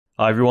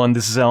Hi everyone,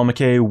 this is Al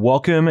McKay.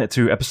 Welcome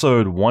to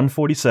episode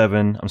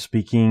 147. I'm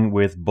speaking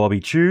with Bobby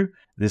Chiu.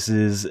 This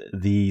is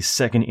the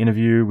second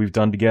interview we've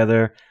done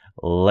together.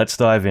 Let's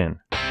dive in.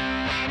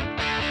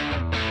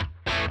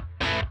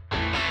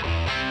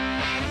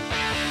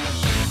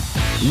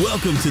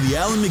 Welcome to the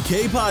Alan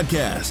McKay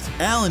Podcast.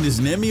 Alan is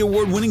an Emmy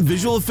Award-winning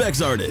visual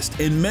effects artist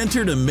and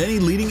mentor to many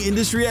leading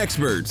industry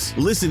experts.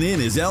 Listen in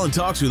as Alan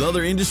talks with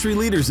other industry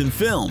leaders in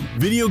film,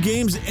 video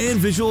games, and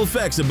visual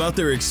effects about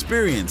their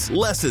experience,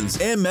 lessons,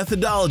 and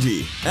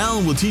methodology.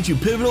 Alan will teach you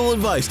pivotal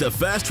advice to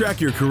fast-track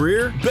your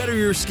career, better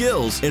your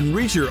skills, and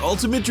reach your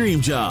ultimate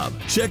dream job.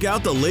 Check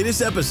out the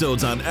latest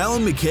episodes on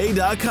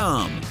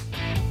alanmckay.com.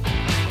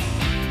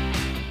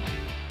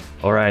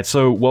 All right,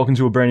 so welcome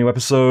to a brand new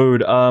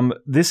episode.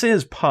 This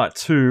is part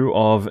 2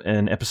 of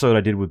an episode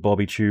I did with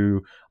Bobby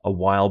Chiu a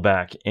while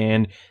back.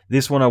 And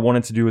this one I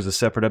wanted to do as a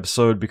separate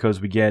episode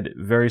because we get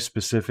very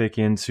specific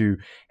into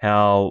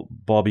how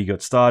Bobby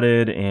got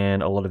started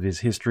and a lot of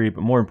his history,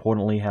 but more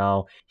importantly,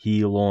 how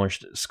he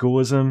launched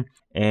Schoolism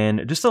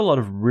and just a lot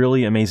of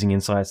really amazing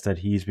insights that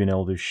he's been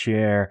able to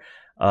share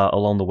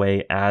along the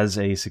way as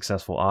a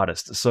successful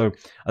artist. So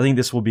I think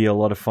this will be a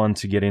lot of fun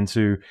to get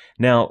into.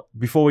 Now,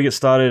 before we get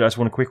started, I just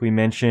want to quickly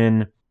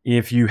mention,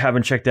 if you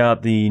haven't checked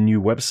out the new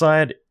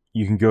website,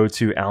 you can go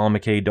to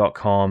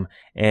alanmckay.com,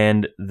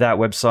 and that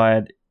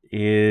website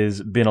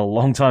has been a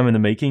long time in the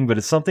making, but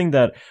it's something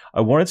that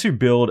I wanted to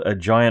build a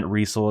giant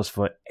resource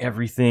for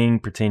everything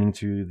pertaining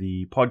to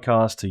the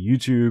podcast, to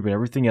YouTube, and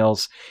everything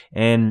else.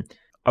 And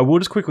I will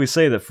just quickly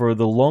say that for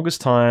the longest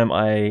time,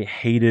 I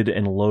hated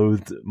and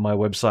loathed my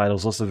website. It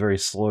was also very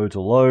slow to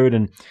load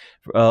and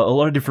a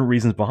lot of different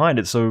reasons behind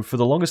it. So for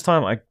the longest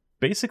time, I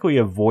basically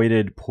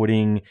avoided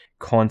putting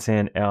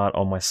content out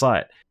on my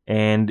site.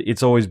 And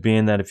it's always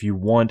been that if you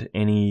want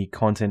any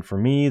content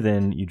from me,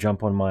 then you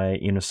jump on my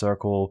Inner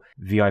Circle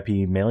VIP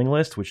mailing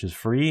list, which is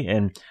free.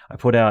 And I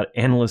put out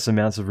endless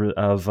amounts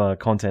of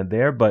content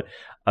there, but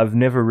I've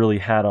never really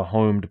had a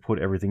home to put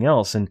everything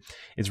else. And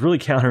it's really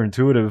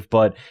counterintuitive,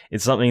 but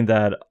it's something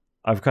that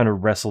I've kind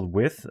of wrestled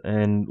with.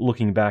 And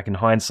looking back in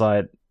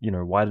hindsight,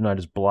 why didn't I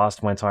just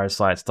blast my entire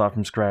site, start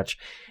from scratch,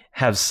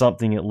 have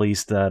something at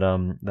least that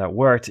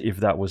worked if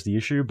that was the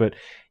issue. But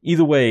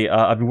either way,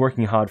 I've been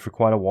working hard for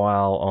quite a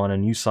while on a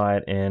new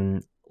site,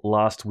 and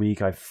last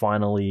week I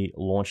finally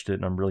launched it,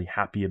 and I'm really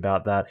happy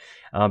about that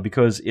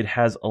because it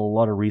has a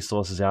lot of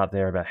resources out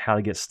there about how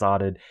to get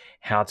started,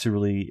 how to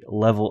really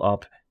level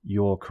up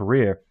your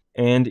career.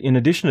 And in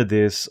addition to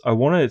this, I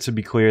wanted it to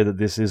be clear that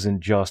this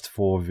isn't just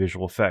for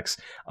visual effects.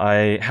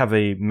 I have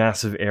a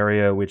massive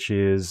area which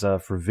is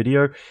for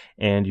video,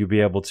 and you'll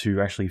be able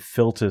to actually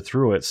filter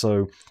through it.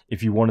 So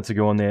if you wanted to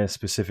go on there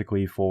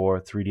specifically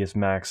for 3ds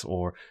Max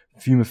or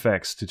Fume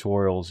Effects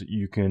tutorials,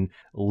 you can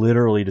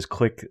literally just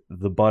click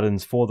the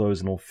buttons for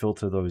those and it'll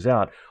filter those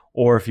out.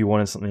 Or if you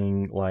wanted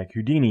something like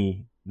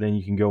Houdini, then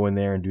you can go in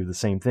there and do the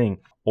same thing.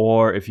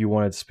 Or if you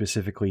wanted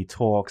specifically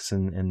talks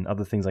and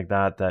other things like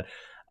that that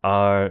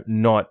are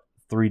not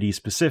 3D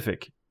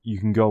specific, you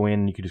can go in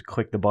and you can just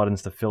click the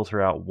buttons to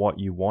filter out what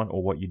you want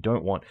or what you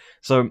don't want.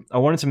 So I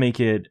wanted to make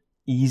it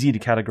easy to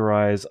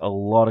categorize a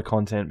lot of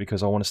content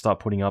because I want to start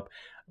putting up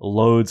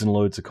loads and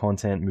loads of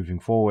content moving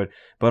forward.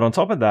 But on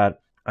top of that,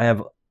 I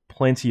have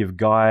plenty of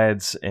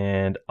guides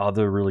and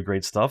other really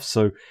great stuff.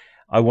 So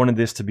I wanted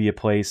this to be a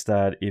place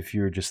that if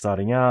you're just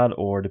starting out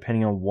or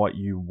depending on what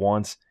you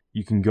want,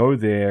 you can go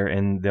there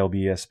and there'll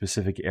be a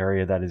specific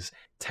area that is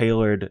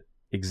tailored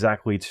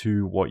exactly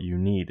to what you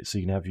need, so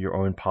you can have your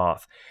own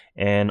path.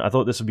 And I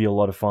thought this would be a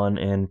lot of fun,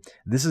 and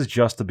this is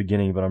just the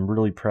beginning, but I'm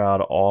really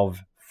proud of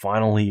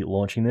finally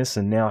launching this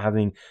and now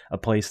having a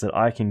place that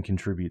I can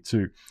contribute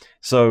to.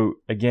 So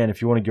again,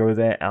 if you want to go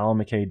there,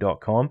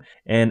 alanmckay.com,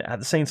 and at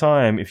the same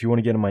time, if you want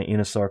to get in my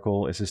Inner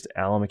Circle, it's just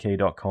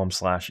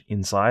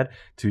alanmckay.com/inside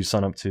to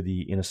sign up to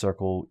the Inner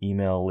Circle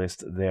email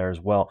list there as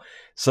well.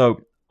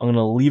 So I'm going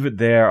to leave it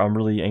there. I'm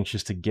really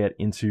anxious to get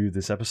into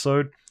this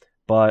episode,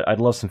 but I'd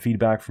love some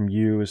feedback from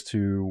you as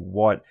to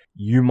what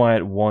you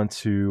might want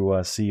to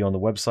see on the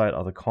website,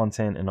 other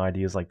content and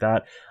ideas like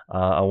that.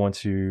 I want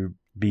to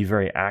be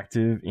very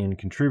active in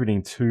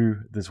contributing to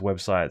this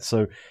website.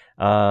 So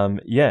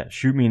yeah,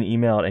 shoot me an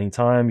email at any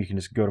time. You can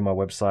just go to my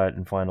website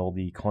and find all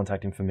the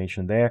contact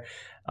information there.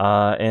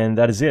 And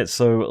that is it.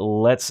 So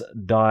let's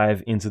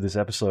dive into this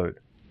episode.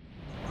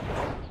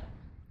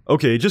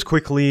 Okay, just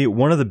quickly,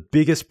 one of the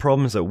biggest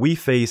problems that we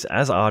face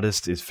as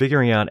artists is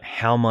figuring out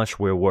how much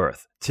we're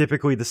worth.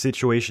 Typically, the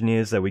situation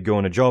is that we go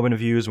into job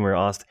interviews and we're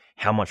asked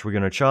how much we're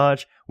going to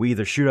charge. We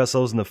either shoot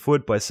ourselves in the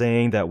foot by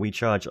saying that we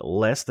charge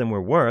less than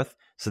we're worth,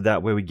 so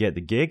that way we get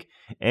the gig,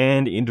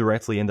 and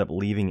indirectly end up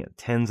leaving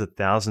tens of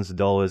thousands of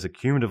dollars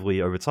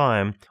accumulatively over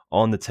time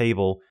on the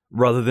table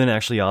rather than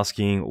actually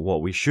asking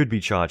what we should be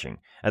charging.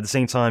 At the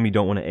same time, you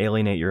don't want to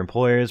alienate your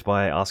employers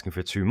by asking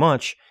for too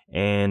much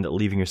and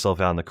leaving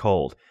yourself out in the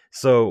cold.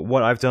 So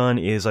what I've done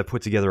is I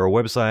put together a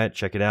website,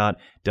 check it out,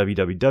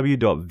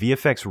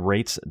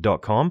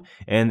 www.vfxrates.com.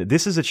 And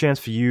this is a chance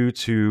for you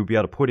to be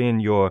able to put in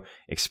your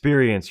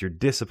experience, your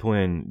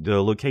discipline,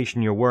 the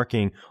location you're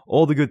working,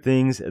 all the good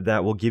things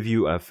that will give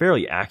you a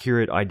fairly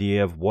accurate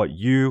idea of what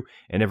you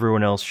and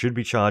everyone else should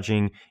be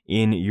charging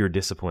in your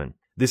discipline.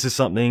 This is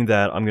something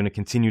that I'm going to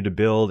continue to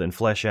build and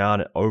flesh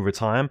out over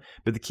time.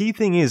 But the key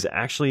thing is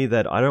actually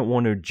that I don't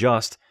want to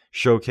just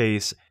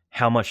showcase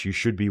how much you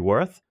should be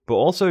worth, but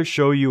also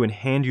show you and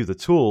hand you the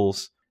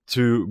tools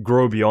to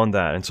grow beyond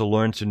that and to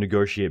learn to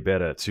negotiate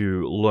better,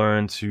 to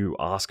learn to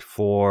ask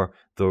for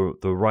the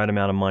right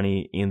amount of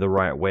money in the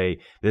right way.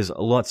 There's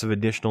lots of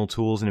additional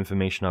tools and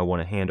information I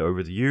want to hand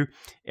over to you.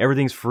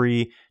 Everything's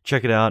free.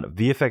 Check it out,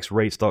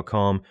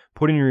 vfxrates.com.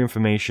 Put in your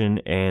information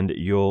and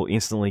you'll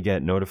instantly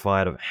get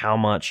notified of how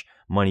much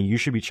money you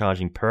should be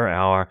charging per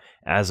hour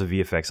as a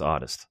VFX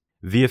artist.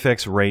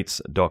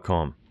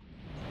 vfxrates.com.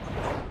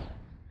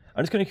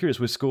 I'm just kind of curious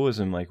with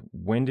Schoolism, like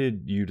when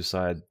did you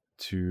decide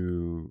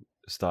to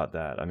start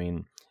that? I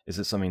mean, is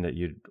it something that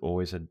you'd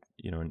always had,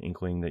 an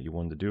inkling that you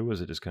wanted to do?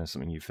 Was it just kind of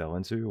something you fell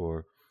into,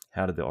 or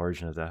how did the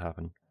origin of that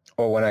happen?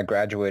 Well, when I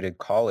graduated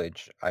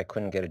college, I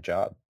couldn't get a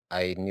job.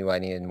 I knew I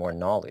needed more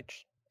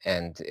knowledge.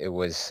 And it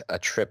was a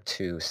trip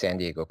to San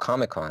Diego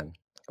Comic-Con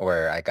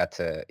where I got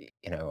to,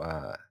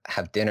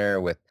 have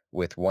dinner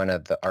with one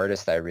of the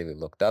artists I really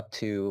looked up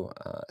to,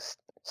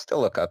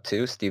 still look up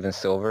to, Steven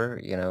Silver,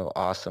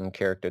 awesome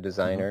character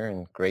designer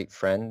and great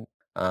friend.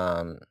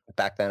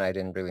 Back then I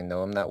didn't really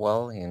know him that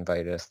well. He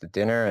invited us to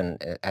dinner,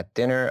 and at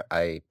dinner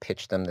I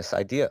pitched him this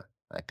idea.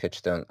 I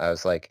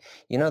was like,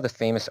 the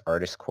famous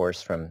artist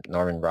course from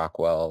Norman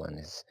Rockwell and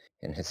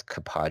his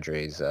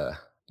compadres,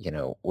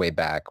 way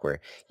back, where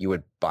you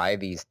would buy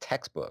these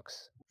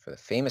textbooks for the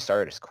famous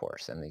artist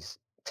course, and these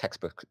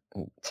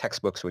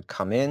textbooks would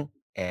come in,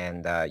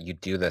 and you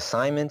do the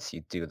assignments,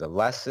 you do the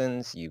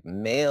lessons, you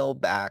mail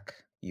back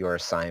your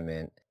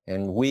assignment,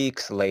 and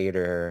weeks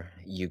later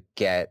you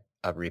get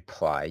a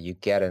reply, you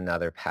get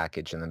another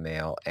package in the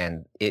mail,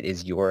 and it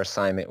is your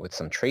assignment with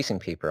some tracing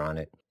paper on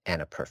it,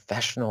 and a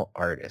professional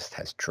artist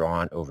has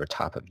drawn over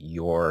top of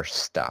your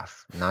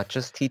stuff, not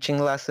just teaching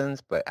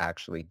lessons, but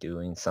actually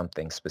doing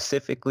something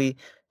specifically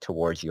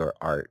towards your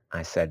art.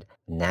 I said,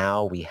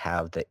 now we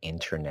have the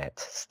internet,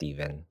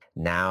 Steven.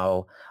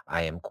 Now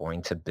I am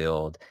going to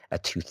build a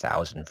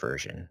 2000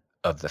 version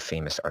of the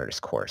famous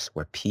artist course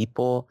where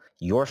people,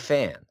 your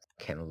fans,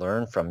 can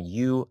learn from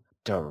you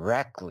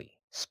directly,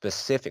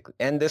 specifically.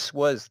 And this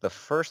was the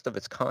first of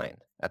its kind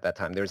at that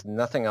time. There's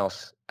nothing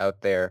else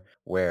out there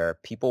where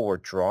people were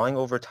drawing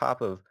over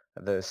top of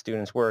the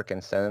students' work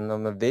and sending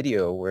them a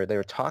video where they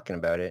were talking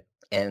about it,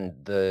 and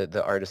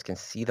the artist can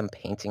see them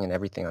painting and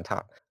everything on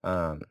top.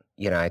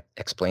 I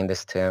explained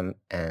this to him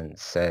and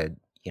said,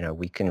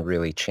 we can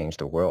really change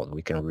the world.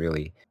 We can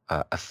really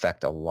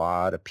affect a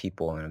lot of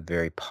people in a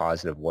very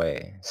positive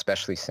way,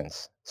 especially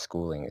since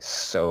schooling is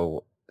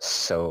so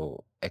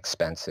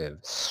expensive,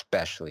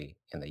 especially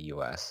in the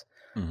U.S.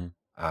 And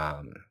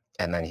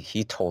then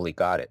he totally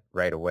got it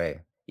right away.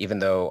 Even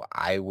though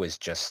I was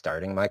just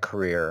starting my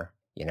career,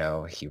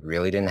 he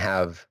really didn't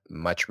have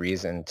much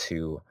reason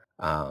to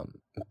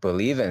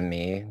believe in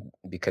me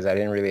because I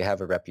didn't really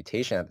have a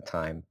reputation at the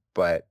time.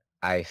 But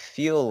I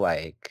feel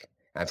like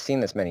I've seen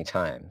this many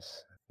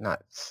times,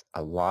 not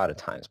a lot of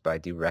times, but I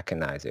do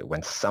recognize it.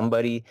 When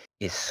somebody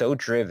is so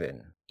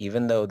driven,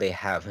 even though they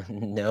have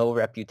no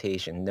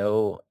reputation,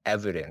 no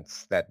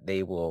evidence that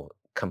they will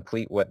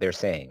complete what they're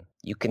saying,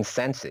 you can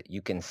sense it.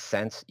 You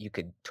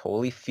could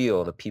totally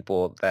feel the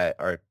people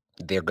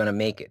they're going to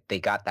make it. They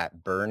got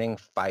that burning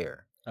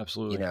fire.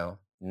 Absolutely.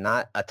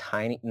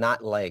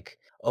 Not like,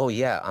 oh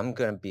yeah, I'm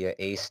going to be an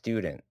A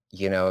student.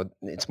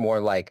 It's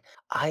more like,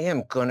 I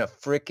am going to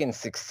frickin'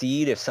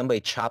 succeed if somebody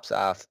chops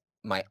off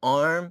my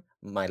arm,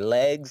 my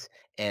legs,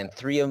 and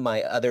 3 of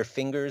my other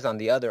fingers on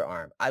the other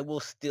arm. I will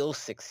still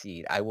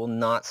succeed. I will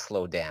not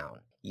slow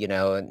down.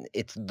 And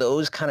it's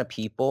those kind of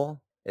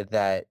people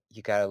that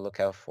you got to look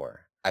out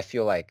for. I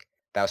feel like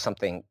that was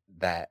something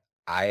that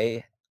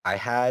I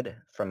had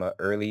from an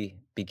early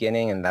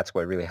beginning, and that's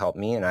what really helped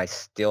me, and I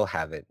still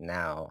have it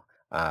now.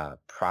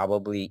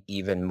 Probably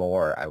even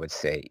more, I would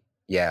say.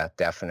 Yeah,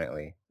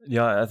 definitely.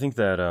 Yeah, I think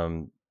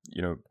that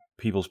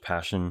people's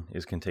passion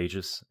is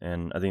contagious,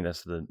 and I think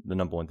that's the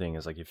number one thing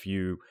is like if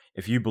you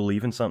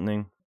believe in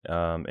something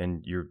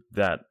and you're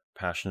that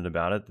passionate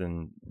about it,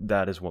 then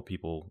that is what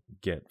people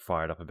get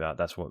fired up about.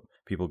 That's what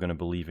people are going to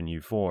believe in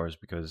you for, is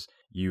because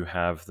you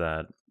have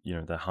that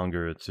that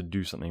hunger to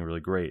do something really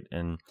great.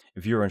 And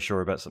if you're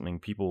unsure about something,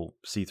 people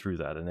see through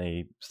that and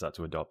they start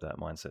to adopt that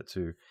mindset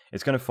too.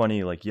 It's kind of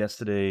funny, like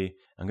yesterday,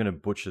 I'm going to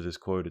butcher this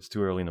quote, it's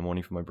too early in the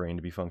morning for my brain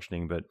to be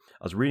functioning, but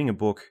I was reading a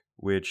book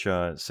which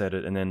said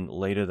it, and then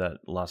later that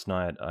last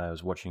night I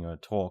was watching a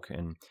talk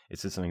and it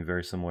said something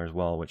very similar as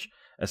well, which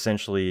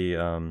essentially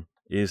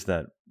is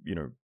that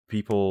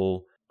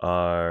people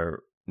are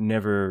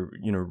never,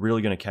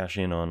 really going to cash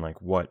in on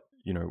like what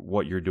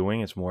you're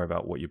doing. It's more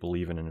about what you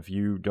believe in. And if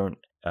you don't,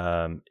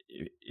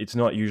 it's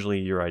not usually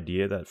your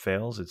idea that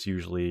fails. It's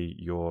usually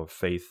your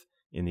faith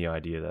in the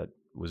idea that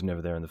was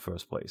never there in the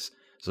first place.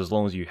 So as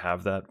long as you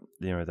have that,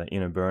 that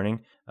inner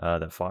burning,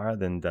 that fire,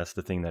 then that's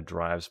the thing that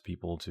drives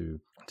people to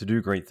do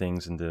great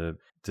things and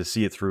to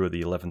see it through at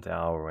the 11th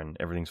hour when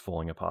everything's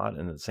falling apart.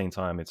 And at the same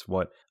time, it's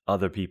what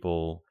other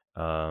people,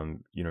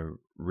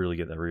 really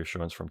get that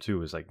reassurance from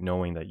too, is like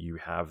knowing that you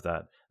have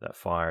that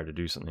fire to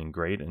do something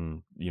great,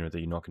 and that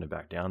you're not going to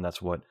back down.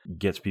 That's what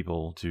gets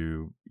people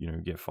to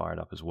get fired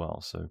up as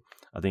well. So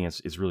I think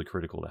it's really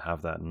critical to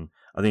have that, and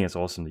I think it's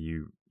awesome that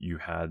you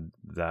had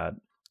that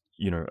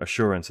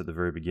assurance at the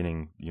very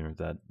beginning,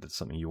 that that's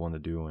something you want to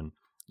do. And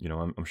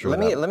I'm sure.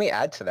 Let me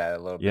add to that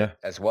a little bit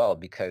as well,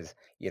 because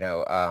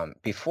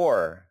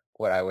before,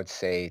 what I would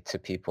say to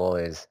people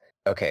is,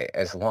 okay,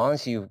 as long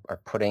as you are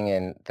putting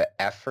in the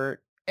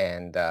effort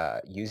and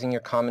using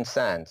your common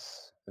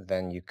sense,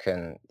 then you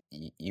can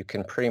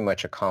pretty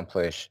much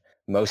accomplish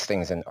most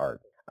things in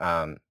art.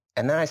 And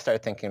then I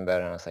started thinking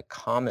about it, and I was like,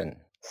 common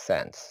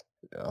sense.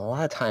 A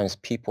lot of times,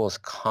 people's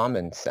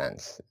common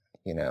sense,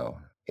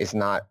 is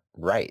not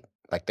right.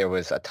 Like, there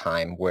was a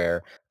time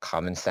where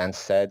common sense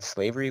said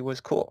slavery was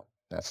cool.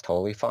 That's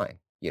totally fine.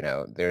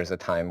 There's a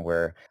time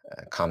where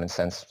common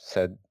sense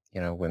said,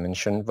 women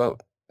shouldn't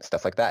vote,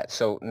 stuff like that.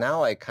 So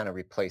now I kind of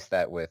replace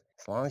that with,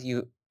 as long as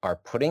you are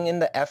putting in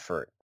the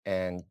effort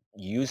and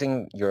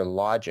using your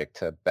logic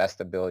to best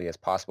ability as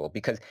possible,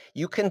 because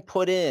you can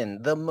put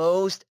in the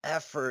most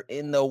effort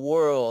in the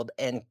world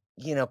and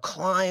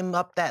climb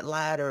up that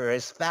ladder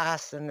as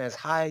fast and as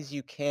high as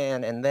you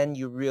can, and then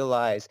you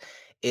realize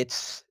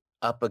it's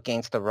up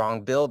against the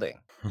wrong building,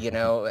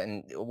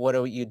 and what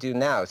do you do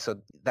now? So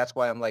that's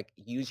why I'm like,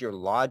 use your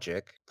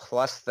logic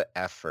plus the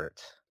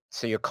effort.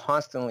 So you're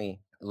constantly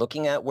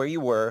looking at where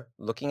you were,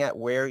 looking at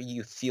where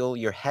you feel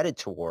you're headed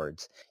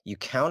towards. You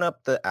count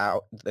up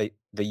the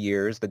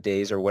years, the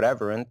days, or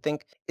whatever, and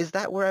think, is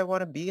that where I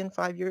want to be in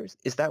 5 years?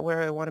 Is that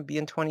where I want to be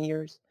in 20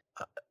 years?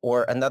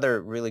 Or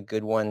another really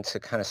good one to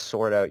kind of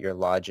sort out your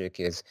logic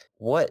is,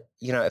 what,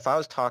 if I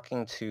was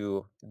talking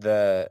to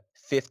the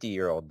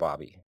 50-year-old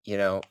Bobby,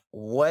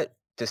 what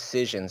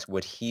decisions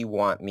would he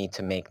want me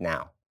to make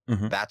now?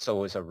 Mm-hmm. That's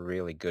always a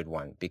really good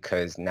one,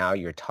 because now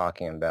you're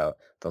talking about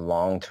the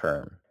long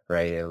term,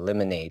 right? It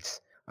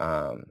eliminates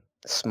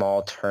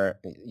small term,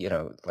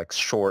 like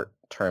short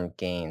term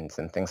gains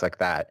and things like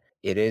that.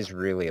 It is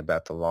really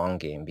about the long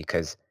game,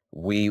 because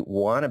we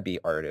want to be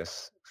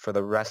artists for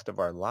the rest of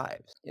our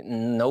lives.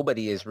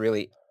 Nobody is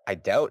really, I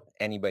doubt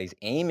anybody's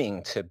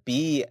aiming to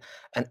be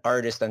an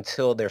artist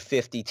until they're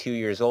 52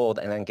 years old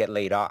and then get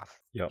laid off.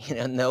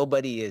 Yep.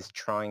 Nobody is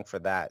trying for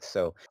that.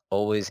 So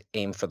always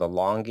aim for the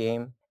long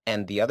game.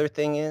 And the other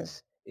thing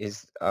is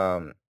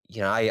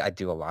I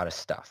do a lot of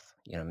stuff,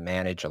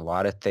 manage a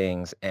lot of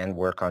things and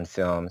work on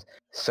films.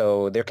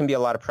 So there can be a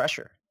lot of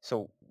pressure.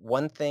 So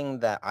one thing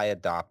that I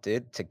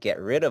adopted to get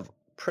rid of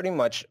pretty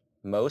much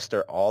most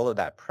or all of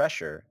that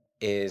pressure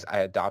is I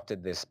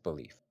adopted this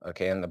belief.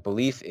 Okay. And the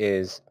belief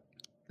is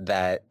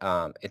that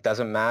it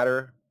doesn't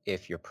matter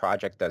if your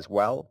project does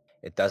well.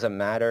 It doesn't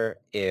matter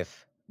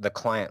if the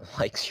client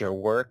likes your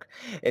work.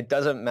 It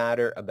doesn't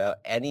matter about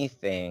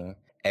anything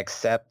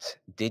except,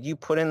 did you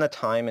put in the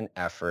time and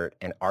effort,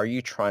 and are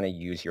you trying to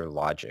use your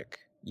logic?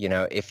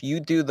 If you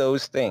do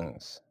those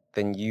things,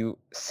 then you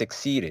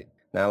succeeded.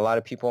 Now, a lot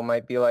of people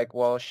might be like,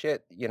 well,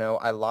 shit,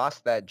 I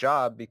lost that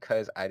job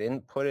because I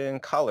didn't put it in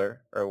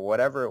color or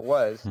whatever it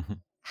was.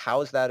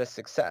 How's that a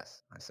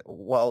success? I said,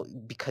 well,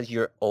 because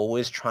you're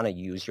always trying to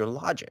use your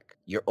logic.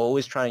 You're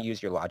always trying to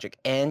use your logic,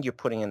 and you're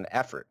putting in the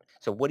effort.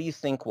 So what do you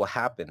think will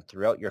happen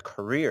throughout your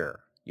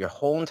career, your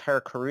whole entire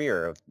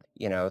career of,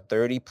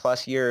 30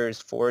 plus years,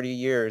 40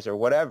 years or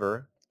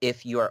whatever,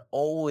 if you are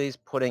always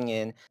putting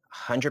in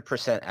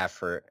 100%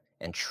 effort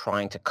and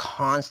trying to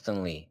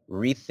constantly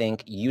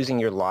rethink using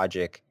your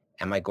logic,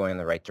 am I going in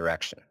the right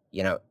direction?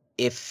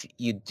 If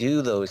you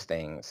do those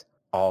things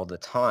all the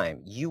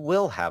time, you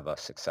will have a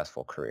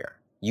successful career.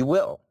 You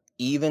will,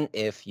 even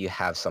if you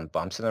have some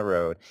bumps in the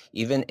road,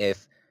 even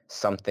if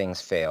some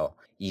things fail.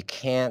 You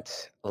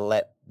can't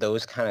let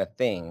those kind of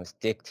things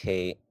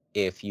dictate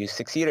if you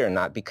succeed or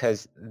not,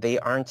 because they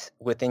aren't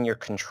within your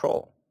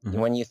control. Mm-hmm.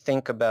 When you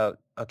think about,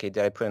 okay,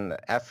 did I put in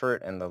the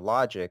effort and the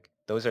logic?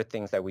 Those are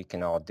things that we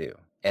can all do.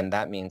 And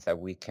that means that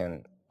we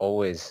can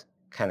always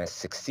kind of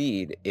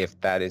succeed if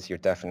that is your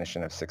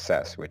definition of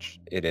success, which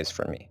it is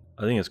for me.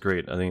 I think it's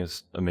great. I think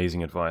it's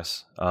amazing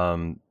advice.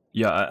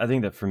 I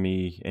think that for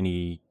me,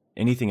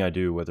 anything I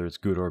do, whether it's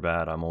good or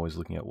bad, I'm always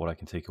looking at what I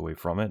can take away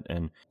from it.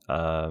 And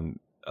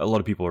a lot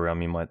of people around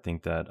me might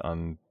think that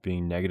I'm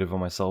being negative on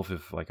myself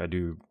if like I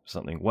do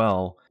something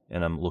well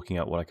and I'm looking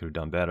at what I could have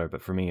done better.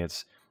 But for me,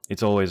 it's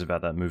always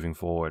about that moving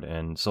forward.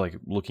 And so like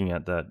looking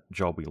at that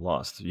job we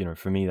lost,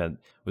 for me, that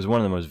was one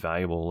of the most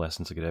valuable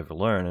lessons I could ever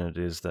learn. And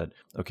it is that,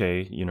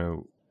 okay,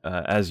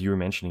 as you were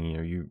mentioning,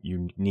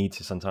 you need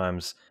to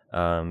sometimes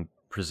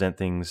present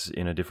things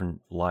in a different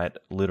light,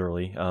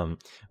 literally,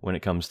 when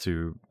it comes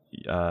to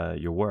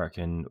your work,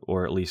 and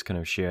or at least kind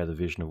of share the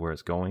vision of where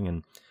it's going.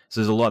 And so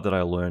there's a lot that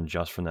I learned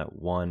just from that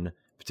one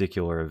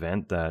particular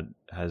event that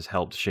has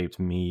helped shape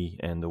me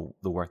and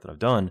the work that I've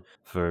done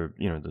for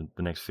the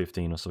next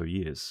 15 or so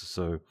years.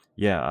 So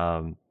yeah,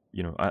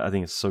 I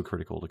think it's so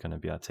critical to kind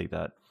of be able to take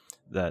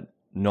that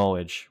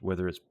knowledge,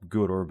 whether it's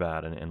good or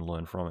bad, and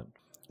learn from it.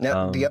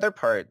 Now, the other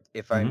part,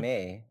 if I mhm.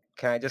 may,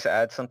 can I just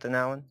add something,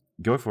 Alan?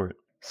 Go for it.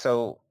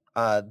 So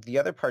the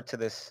other part to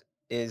this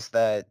is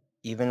that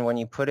even when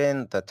you put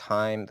in the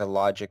time, the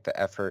logic, the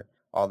effort,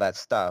 all that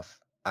stuff,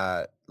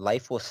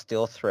 life will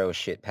still throw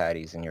shit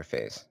patties in your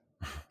face.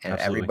 And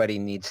Absolutely. everybody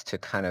needs to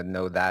kind of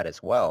know that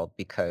as well,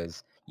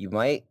 because you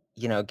might,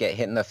 get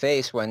hit in the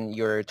face when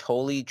you're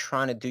totally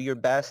trying to do your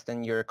best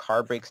and your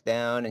car breaks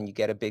down and you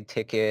get a big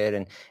ticket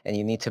and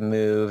you need to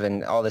move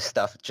and all this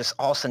stuff just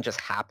all of a sudden just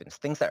happens.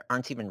 Things that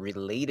aren't even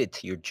related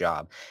to your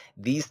job.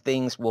 These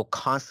things will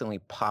constantly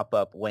pop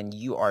up when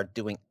you are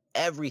doing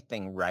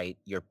everything right.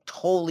 You're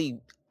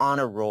totally on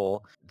a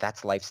roll.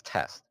 That's life's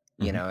test,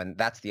 and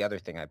that's the other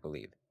thing I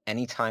believe.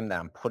 Anytime that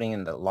I'm putting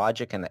in the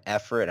logic and the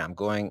effort and I'm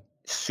going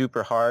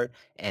super hard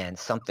and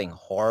something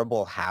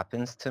horrible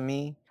happens to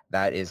me,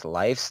 that is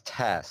life's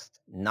test,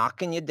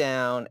 knocking you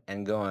down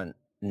and going,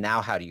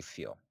 now how do you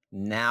feel?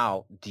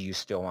 Now do you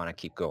still want to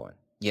keep going?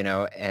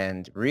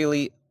 And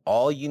really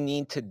all you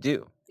need to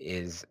do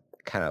is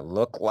kind of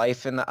look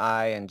life in the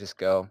eye and just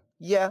go,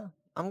 yeah,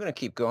 I'm going to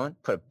keep going.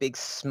 Put a big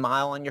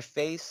smile on your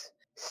face.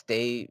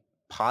 Stay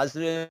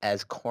positive.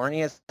 As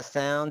corny as it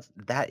sounds,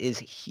 that is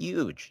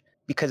huge.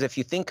 Because if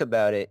you think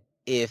about it,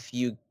 if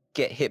you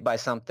get hit by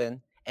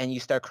something and you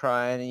start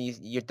crying and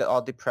you're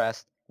all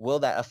depressed, will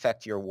that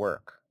affect your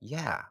work?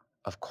 Yeah,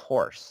 of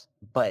course.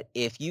 But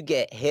if you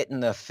get hit in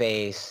the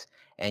face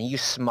and you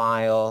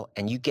smile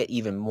and you get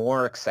even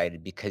more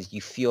excited because you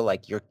feel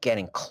like you're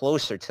getting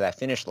closer to that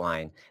finish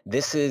line,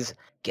 this is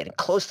getting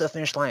close to the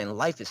finish line and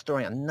life is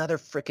throwing another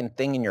freaking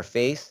thing in your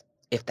face.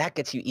 If that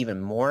gets you even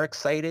more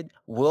excited,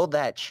 will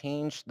that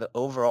change the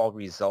overall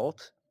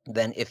result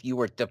than if you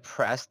were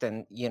depressed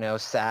and,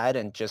 sad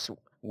and just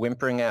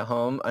whimpering at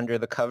home under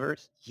the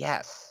covers?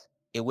 Yes,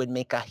 it would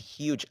make a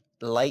huge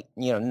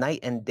night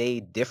and day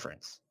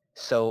difference.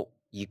 So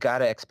you got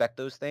to expect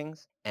those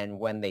things. And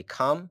when they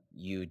come,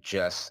 you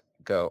just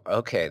go,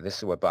 okay, this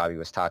is what Bobby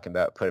was talking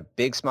about. Put a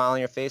big smile on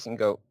your face and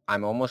go,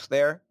 I'm almost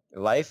there.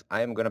 Life,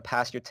 I am going to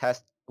pass your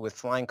test with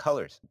flying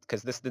colors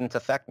because this didn't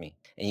affect me.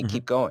 And you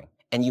keep going.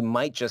 And you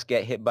might just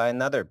get hit by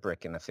another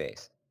brick in the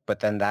face. But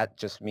then that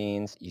just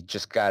means you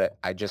just got to,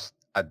 I just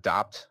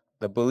adopt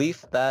the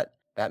belief that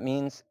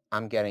means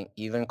I'm getting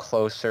even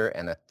closer,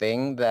 and the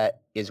thing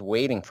that is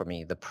waiting for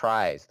me, the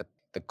prize,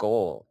 the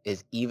goal,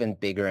 is even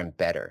bigger and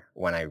better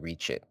when I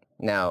reach it.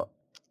 Now,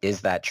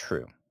 is that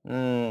true?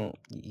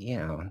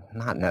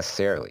 Not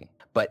necessarily.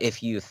 But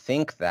if you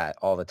think that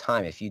all the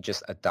time, if you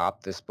just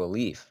adopt this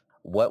belief,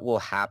 what will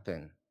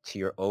happen to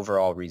your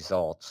overall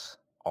results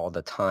all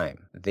the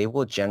time? They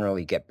will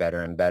generally get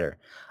better and better.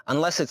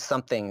 Unless it's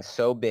something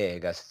so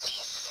big, a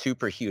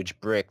super huge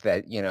brick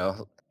that,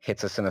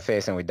 hits us in the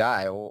face and we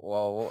die.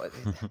 Well,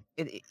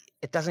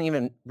 it doesn't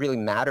even really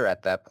matter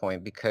at that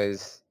point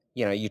because,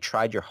 you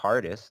tried your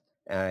hardest.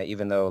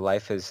 Even though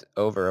life is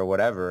over or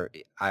whatever,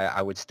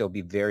 I would still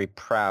be very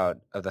proud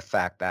of the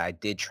fact that I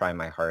did try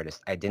my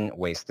hardest. I didn't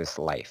waste this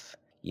life.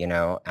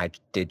 I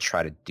did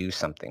try to do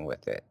something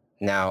with it.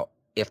 Now,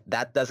 if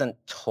that doesn't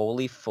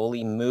totally,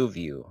 fully move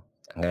you,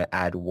 I'm going to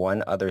add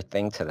one other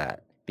thing to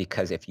that.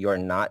 Because if you're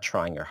not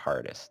trying your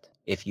hardest,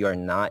 if you're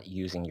not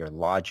using your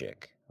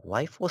logic,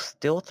 life will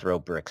still throw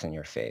bricks in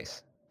your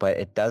face. But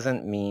it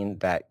doesn't mean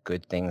that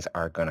good things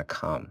are going to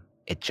come.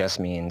 It just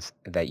means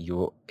that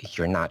you're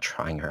not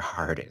trying your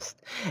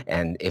hardest.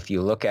 And if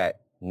you look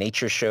at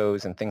nature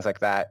shows and things like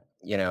that,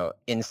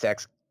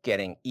 insects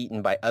getting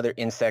eaten by other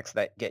insects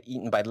that get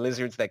eaten by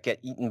lizards that get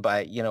eaten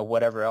by,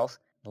 whatever else,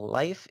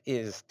 life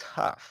is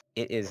tough.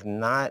 It is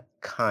not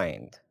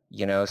kind,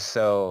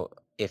 so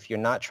if you're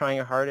not trying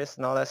your hardest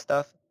and all that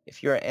stuff,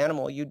 if you're an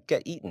animal, you'd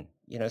get eaten,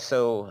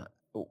 so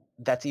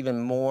that's even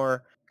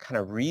more kind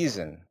of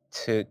reason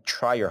to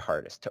try your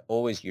hardest, to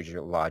always use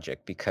your logic,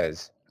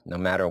 because no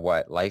matter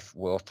what, life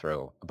will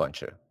throw a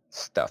bunch of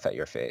stuff at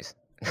your face.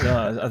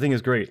 No, I think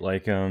it's great.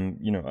 Like, I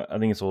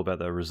think it's all about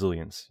that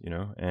resilience,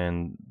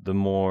 and the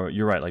more,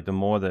 you're right, like the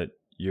more that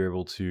you're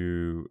able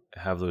to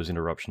have those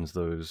interruptions,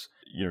 those,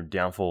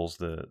 downfalls,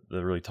 the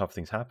really tough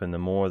things happen, the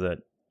more that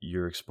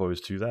you're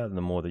exposed to that, and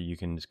the more that you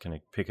can just kind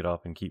of pick it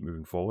up and keep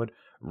moving forward,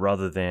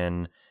 rather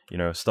than,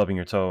 stubbing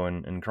your toe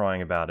and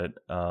crying about it.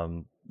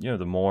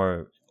 The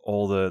more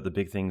all the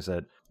big things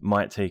that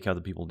might take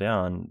other people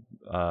down,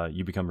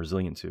 you become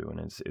resilient to, and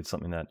it's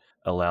something that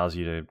allows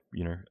you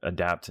to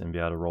adapt and be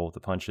able to roll with the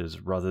punches,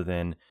 rather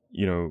than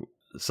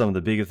some of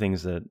the bigger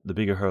things, that the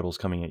bigger hurdles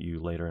coming at you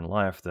later in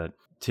life that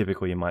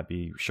typically might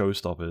be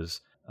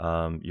showstoppers.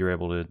 You're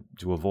able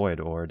to avoid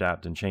or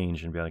adapt and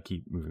change and be able to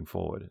keep moving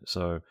forward.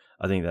 So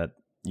I think that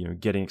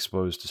getting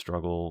exposed to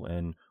struggle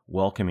and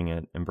welcoming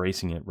it,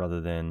 embracing it,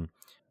 rather than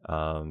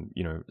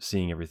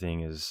seeing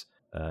everything as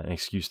an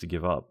excuse to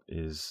give up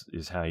is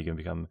how you're going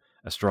to become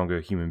a stronger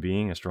human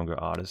being, a stronger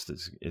artist.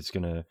 It's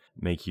going to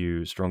make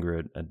you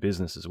stronger at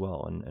business as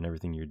well, and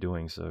everything you're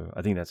doing. So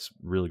I think that's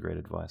really great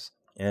advice.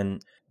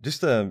 And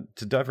just to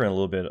dive around a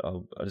little bit,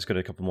 I just got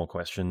a couple more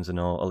questions, and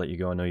I'll let you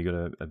go. I know you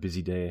got a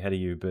busy day ahead of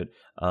you, but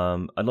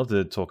I'd love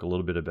to talk a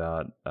little bit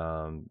about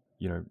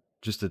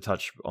just to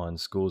touch on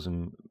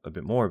Schoolism a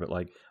bit more. But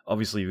like,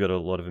 obviously, you've got a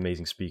lot of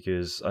amazing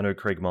speakers. I know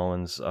Craig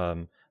Mullins.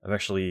 I've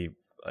actually,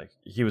 like,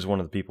 he was one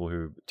of the people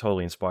who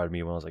totally inspired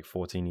me when I was like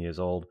 14 years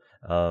old.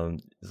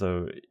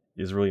 So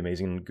it's really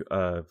amazing.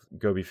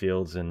 Gobi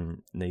Fields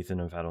and Nathan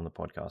I've had on the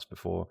podcast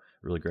before.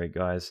 Really great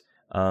guys.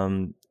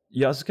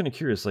 Yeah, I was just kind of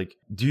curious, like,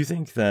 do you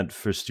think that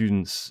for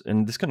students,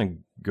 and this kind of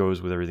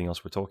goes with everything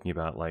else we're talking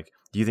about, like,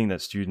 do you think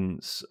that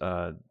students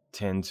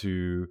tend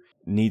to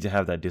need to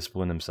have that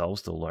discipline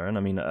themselves to learn? I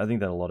mean, I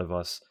think that a lot of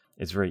us,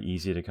 it's very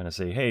easy to kind of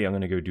say, hey, I'm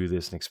going to go do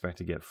this and expect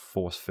to get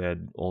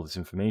force-fed all this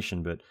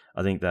information. But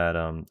I think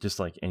that just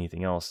like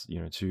anything else,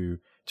 to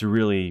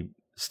really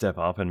step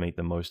up and make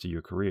the most of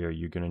your career,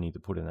 you're going to need to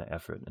put in that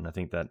effort. And I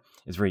think that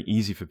it's very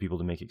easy for people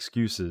to make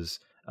excuses,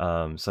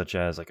 such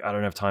as like, I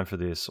don't have time for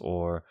this,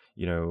 or,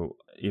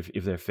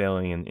 if they're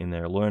failing in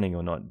their learning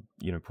or not,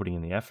 putting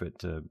in the effort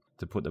to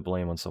put the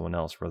blame on someone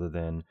else, rather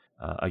than,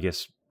 I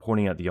guess,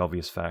 pointing out the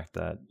obvious fact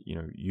that,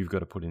 you've got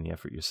to put in the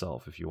effort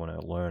yourself if you want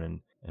to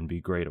learn and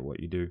be great at what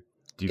you do.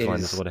 Do you find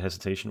there's a lot of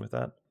hesitation with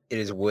that? It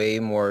is way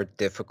more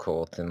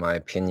difficult, in my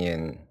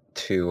opinion,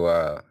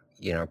 to,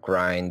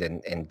 grind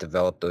and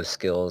develop those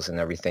skills and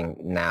everything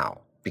now,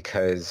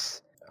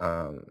 because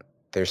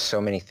there's so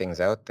many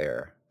things out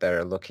there that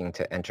are looking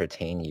to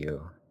entertain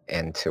you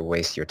and to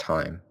waste your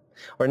time.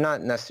 Or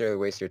not necessarily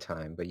waste your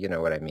time, but you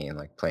know what I mean,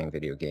 like playing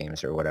video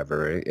games or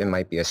whatever. It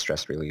might be a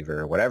stress reliever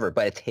or whatever,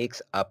 but it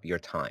takes up your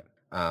time.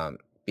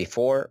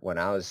 Before, when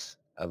I was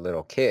a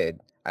little kid,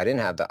 I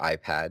didn't have the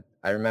iPad.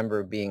 I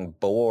remember being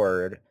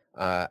bored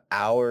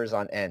hours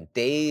on end,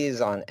 days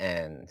on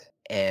end,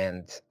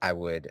 and I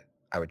would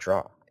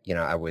draw.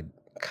 I would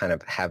kind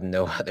of have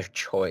no other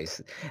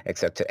choice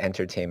except to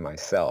entertain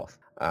myself.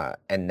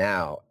 And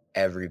now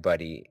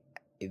everybody,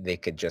 they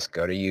could just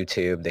go to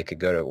YouTube, they could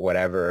go to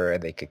whatever,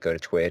 they could go to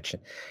Twitch,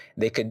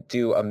 they could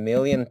do a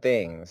million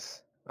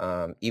things,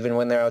 even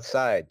when they're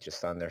outside,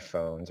 just on their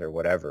phones or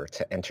whatever,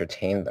 to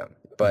entertain them.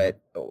 But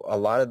a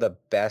lot of the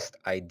best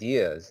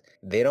ideas,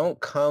 they don't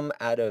come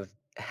out of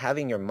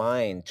having your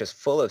mind just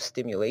full of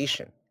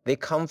stimulation. They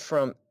come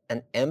from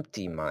an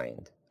empty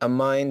mind, a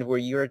mind where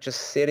you're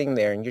just sitting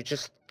there and you're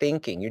just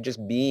thinking, you're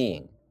just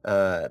being.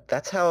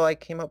 That's how I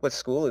came up with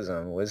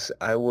Schoolism.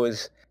 I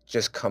was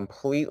just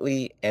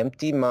completely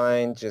empty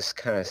mind, just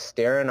kind of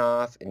staring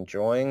off,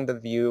 enjoying the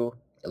view,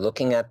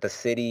 looking at the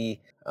city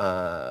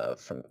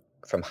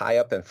from high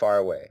up and far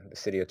away, the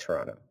city of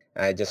Toronto.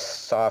 And I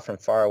just saw from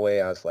far away,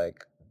 I was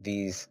like,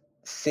 these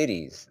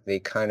cities, they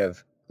kind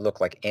of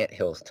look like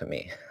anthills to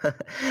me.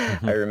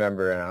 I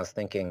remember, and I was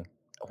thinking,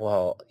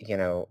 well,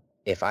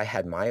 if I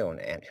had my own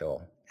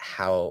anthill,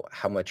 how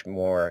much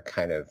more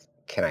kind of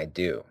can I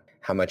do?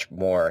 How much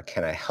more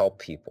can I help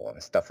people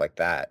and stuff like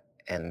that?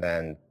 And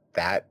then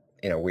that,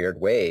 in a weird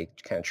way,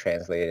 kind of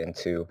translated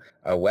into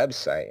a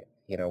website,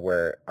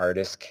 where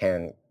artists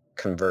can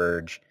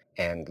converge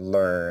and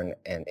learn,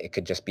 and it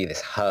could just be this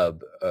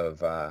hub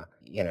of,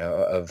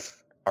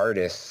 of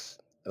artists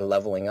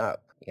leveling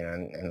up,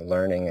 and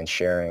learning and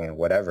sharing and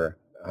whatever.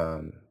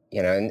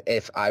 And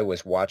if I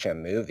was watching a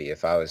movie,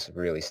 if I was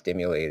really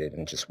stimulated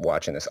and just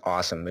watching this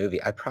awesome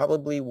movie, I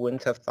probably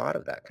wouldn't have thought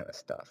of that kind of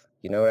stuff.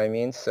 You know what I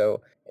mean?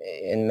 So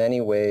in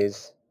many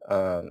ways,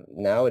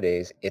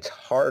 nowadays, it's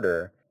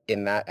harder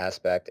in that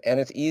aspect,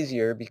 and it's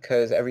easier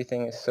because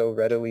everything is so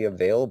readily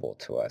available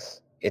to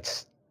us.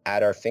 It's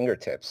at our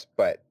fingertips,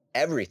 but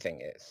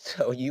everything is.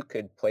 So you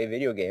could play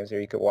video games, or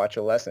you could watch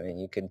a lesson, and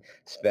you could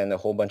spend a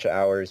whole bunch of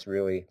hours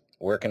really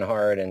working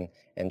hard and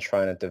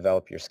trying to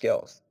develop your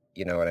skills.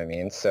 You know what I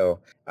mean? So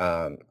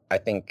I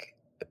think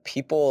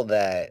people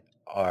that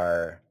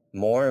are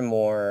more and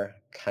more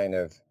kind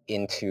of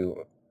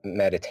into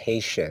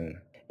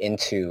meditation,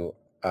 into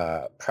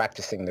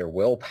practicing their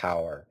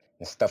willpower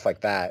and stuff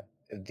like that,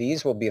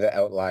 these will be the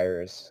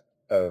outliers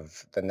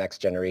of the next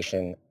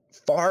generation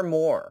far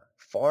more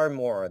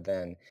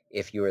than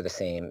if you were the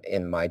same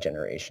in my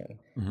generation.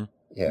 Mm-hmm.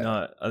 Yeah.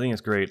 No, I think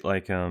it's great.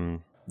 Like,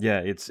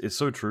 it's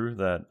so true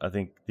that I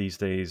think these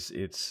days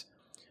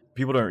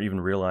people don't even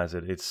realize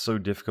it. It's so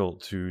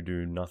difficult to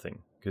do nothing,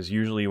 because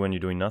usually when you're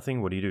doing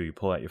nothing, what do? You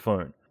pull out your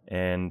phone.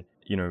 And,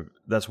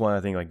 that's why I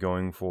think like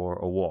going for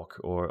a walk,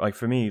 or like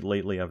for me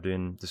lately, I've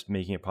been just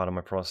making it part of my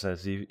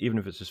process, even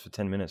if it's just for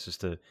 10 minutes, just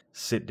to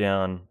sit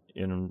down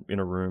in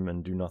a room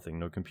and do nothing,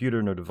 no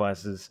computer, no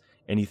devices,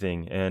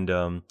 anything. And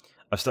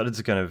I've started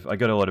to I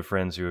got a lot of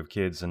friends who have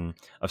kids, and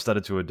I've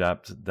started to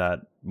adapt that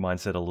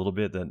mindset a little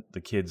bit, that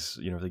the kids,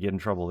 if they get in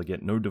trouble, they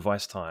get no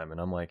device time. And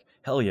I'm like,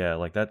 hell yeah,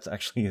 like that's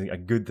actually a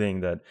good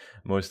thing that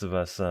most of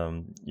us,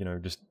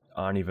 just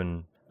aren't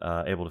even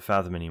able to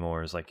fathom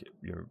anymore, is like,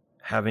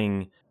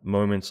 having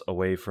moments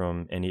away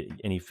from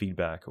any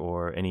feedback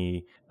or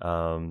any,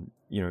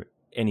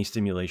 any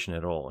stimulation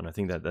at all. And I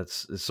think that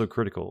it's so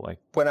critical. Like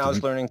when I to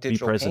was learning be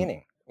digital present.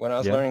 painting, when I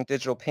was Yeah. learning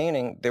digital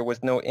painting, there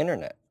was no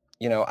internet.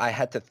 You know, I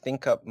had to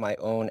think up my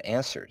own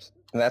answers.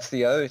 And that's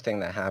the other thing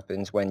that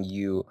happens when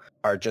you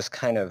are just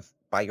kind of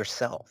by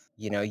yourself.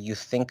 You know, you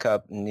think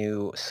up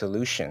new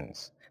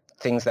solutions,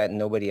 things that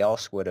nobody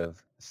else would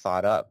have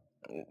thought up.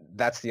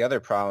 That's the other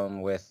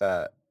problem with,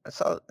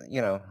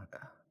 you know,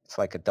 it's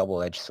like a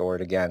double-edged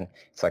sword again.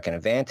 It's like an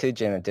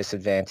advantage and a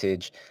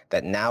disadvantage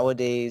that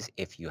nowadays,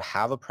 if you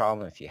have a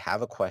problem, if you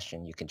have a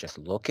question, you can just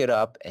look it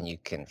up and you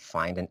can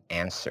find an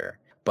answer.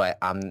 But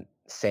I'm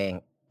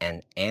saying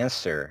an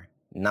answer,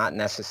 not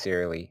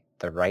necessarily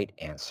the right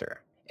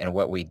answer. And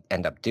what we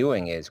end up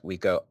doing is we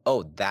go,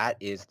 oh, that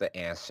is the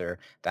answer.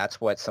 That's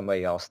what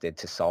somebody else did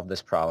to solve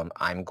this problem.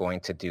 I'm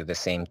going to do the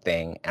same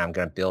thing, and I'm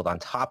going to build on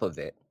top of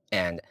it.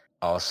 And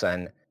all of a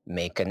sudden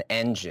make an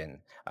engine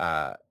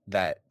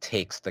that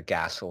takes the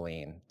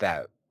gasoline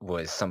that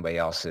was somebody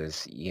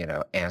else's, you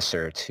know,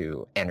 answer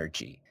to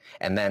energy.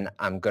 And then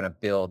I'm going to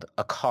build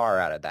a car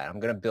out of that. I'm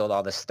going to build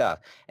all this stuff.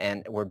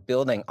 And we're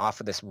building off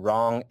of this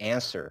wrong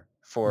answer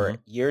for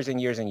years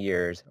and years and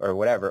years or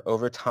whatever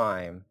over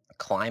time,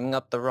 climbing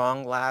up the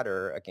wrong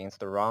ladder against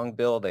the wrong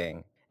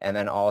building. And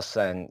then all of a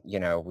sudden, you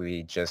know,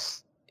 we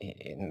just,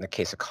 in the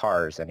case of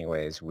cars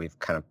anyways, we've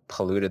kind of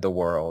polluted the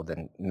world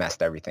and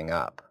messed everything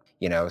up.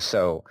 You know,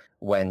 so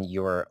when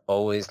you're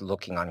always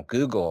looking on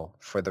Google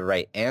for the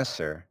right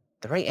answer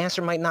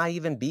might not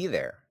even be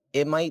there.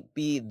 It might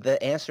be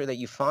the answer that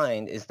you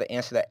find is the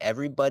answer that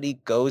everybody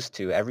goes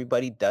to,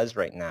 everybody does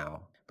right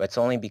now. But it's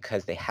only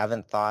because they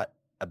haven't thought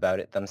about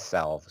it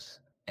themselves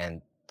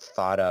and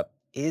thought up,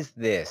 is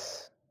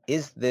this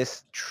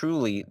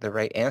truly the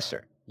right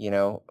answer? You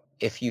know,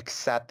 if you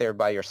sat there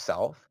by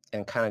yourself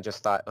and kind of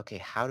just thought, okay,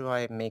 how do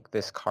I make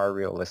this car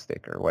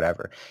realistic or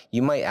whatever?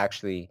 You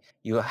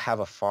have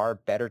a far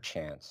better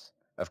chance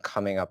of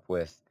coming up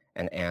with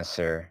an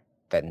answer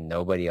that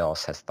nobody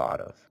else has thought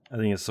of. I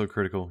think it's so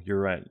critical. You're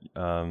right.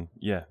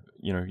 Yeah,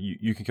 you know,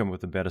 you can come up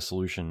with a better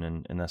solution,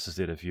 and that's just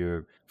it. If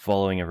you're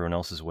following everyone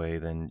else's way,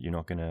 then you're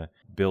not going to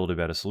build a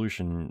better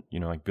solution, you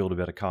know, like build a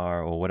better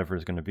car or whatever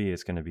it's going to be.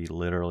 It's going to be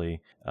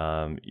literally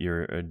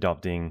you're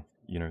adopting,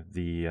 you know,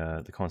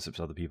 the concepts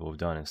other people have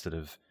done instead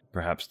of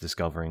perhaps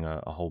discovering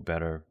a whole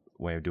better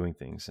way of doing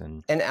things.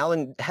 And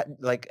Alan,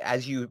 like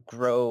as you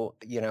grow,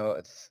 you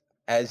know,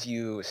 as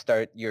you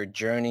start your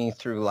journey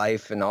through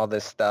life and all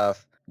this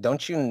stuff,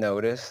 don't you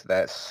notice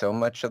that so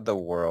much of the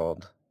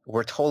world,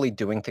 we're totally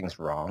doing things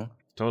wrong?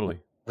 Totally.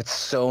 With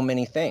so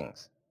many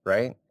things,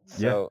 right?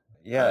 So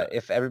yeah,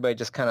 if everybody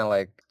just kind of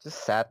like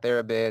just sat there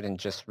a bit and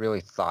just really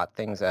thought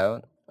things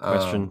out.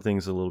 Question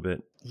things a little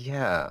bit.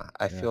 Yeah,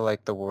 I feel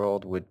like the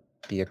world would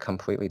be a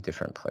completely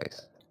different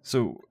place.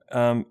 So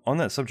on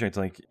that subject,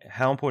 like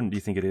how important do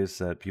you think it is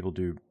that people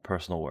do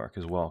personal work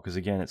as well? Because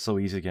again, it's so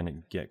easy to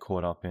get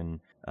caught up in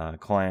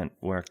client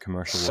work,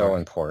 commercial work.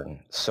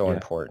 So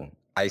important.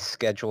 I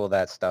schedule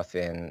that stuff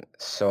in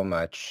so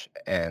much,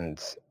 and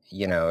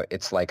you know,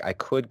 it's like I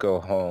could go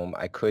home,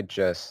 I could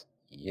just,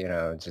 you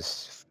know,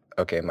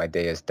 okay, my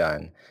day is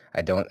done.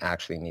 I don't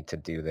actually need to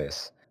do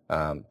this.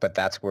 But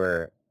that's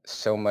where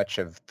so much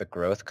of the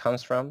growth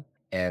comes from.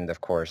 And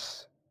of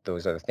course,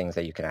 those are the things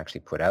that you can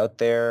actually put out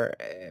there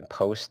and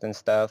post and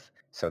stuff.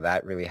 So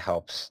that really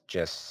helps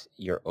just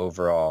your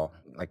overall,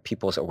 like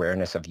people's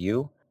awareness of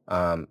you.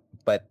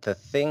 But the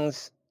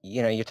things,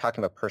 you know, you're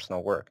talking about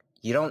personal work.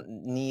 You don't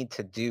need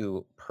to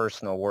do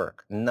personal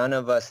work. None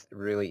of us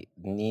really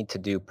need to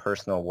do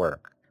personal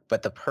work.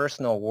 But the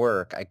personal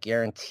work, I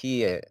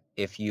guarantee it,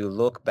 if you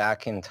look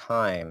back in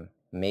time,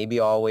 maybe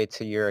all the way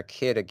to you're a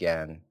kid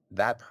again,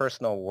 that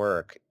personal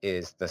work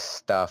is the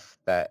stuff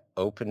that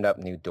opened up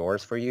new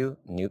doors for you,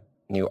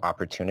 new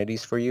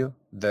opportunities for you.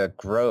 The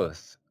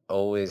growth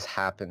always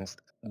happens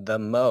the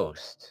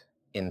most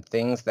in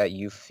things that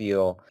you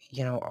feel,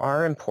 you know,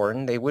 are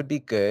important. They would be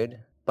good,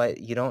 but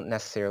you don't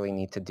necessarily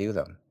need to do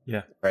them.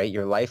 Yeah. Right?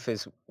 Your life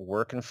is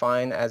working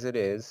fine as it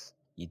is.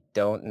 You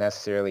don't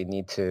necessarily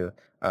need to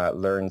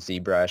learn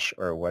ZBrush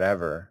or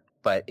whatever.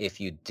 But if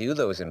you do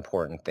those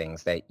important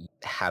things that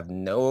have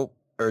no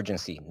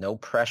urgency, no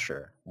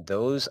pressure,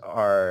 those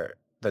are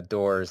the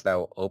doors that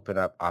will open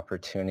up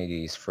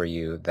opportunities for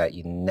you that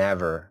you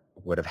never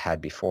would have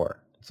had before.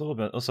 It's all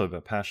about also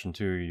about passion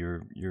too.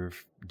 You're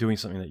doing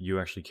something that you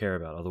actually care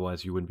about.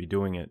 Otherwise, you wouldn't be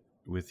doing it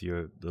with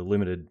the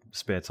limited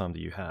spare time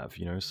that you have.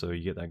 You know, so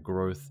you get that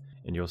growth,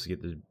 and you also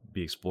get to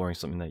be exploring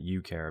something that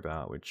you care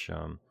about, which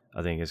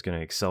I think is going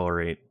to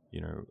accelerate.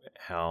 You know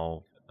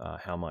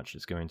how much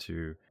it's going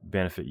to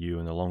benefit you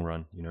in the long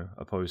run. You know,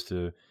 opposed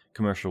to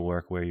commercial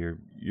work where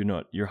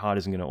your heart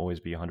isn't going to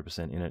always be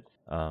 100% in it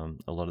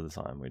a lot of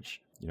the time,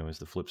 which, you know, is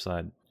the flip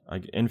side.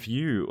 And for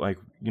you, like,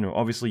 you know,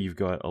 obviously you've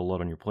got a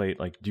lot on your plate.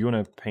 Like, do you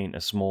want to paint a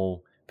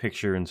small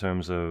picture in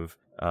terms of,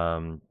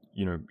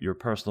 you know, your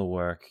personal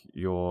work,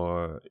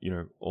 your, you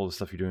know, all the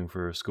stuff you're doing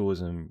for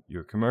Schoolism,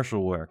 your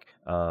commercial work,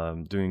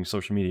 doing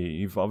social media?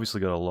 You've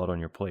obviously got a lot on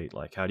your plate.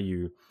 Like, how do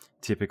you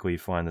typically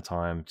find the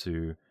time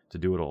to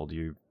do it all? Do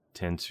you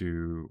tend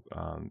to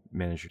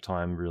manage your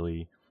time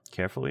really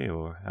carefully,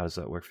 or how does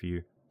that work for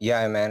you? Yeah,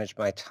 I manage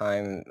my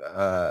time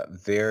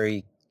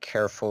very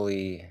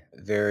carefully,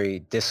 very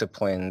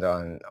disciplined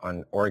on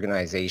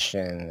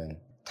organization and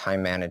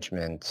time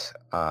management.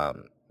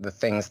 The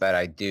things that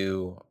I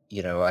do,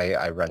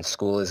 I run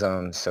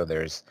Schoolism, so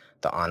there's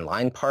the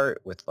online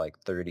part with like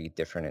 30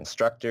 different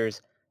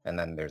instructors, and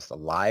then there's the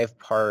live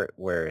part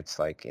where it's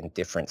like in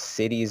different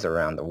cities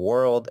around the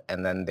world,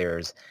 and then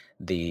there's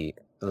the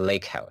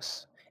lake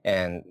house.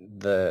 And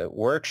the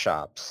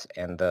workshops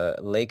and the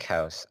lake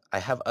house, I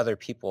have other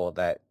people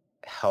that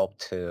help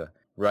to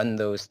run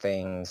those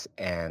things,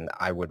 and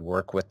I would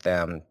work with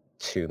them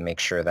to make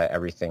sure that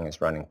everything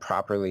is running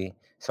properly.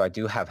 So I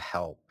do have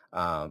help.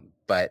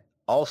 But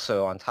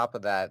also on top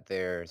of that,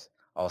 there's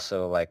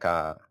also like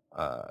a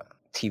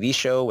TV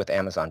show with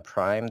Amazon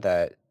Prime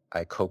that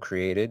I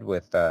co-created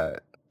with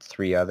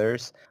three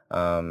others.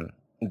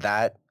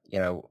 That,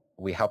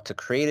 we helped to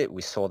create it.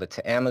 We sold it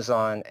to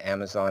Amazon.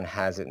 Amazon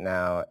has it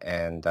now,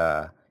 and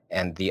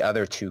the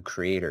other two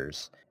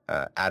creators,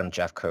 Adam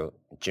Jeffcoat,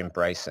 Jim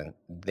Bryson,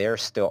 they're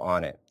still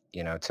on it,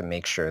 to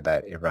make sure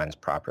that it runs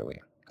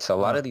properly. So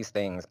a lot of these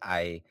things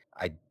I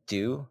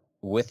do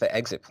with the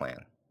exit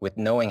plan, with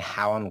knowing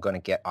how I'm going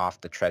to get off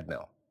the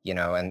treadmill,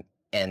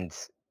 and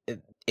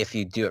if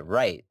you do it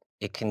right,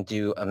 it can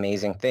do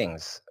amazing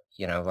things.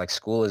 Like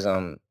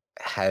Schoolism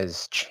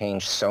has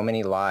changed so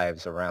many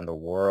lives around the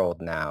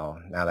world now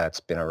that it's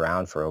been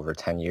around for over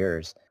 10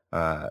 years.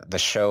 The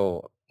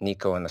show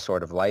Nico and the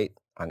Sword of Light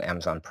on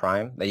Amazon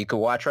Prime that you can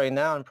watch right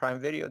now on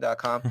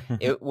primevideo.com.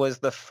 It was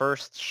the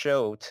first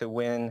show to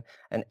win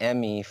an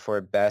Emmy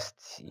for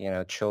best,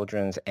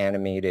 children's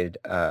animated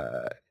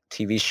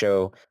TV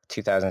show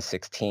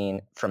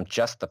 2016 from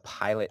just the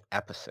pilot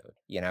episode,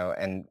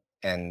 and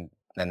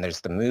then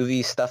there's the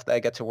movie stuff that I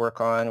get to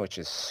work on, which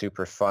is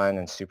super fun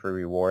and super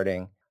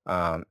rewarding.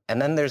 And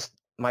then there's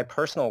my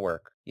personal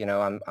work.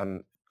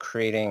 I'm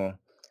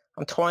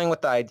toying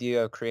with the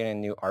idea of creating a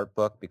new art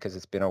book because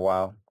it's been a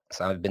while.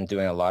 So I've been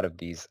doing a lot of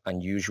these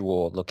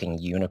unusual looking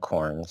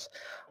unicorns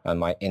on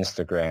my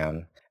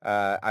Instagram.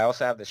 I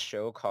also have this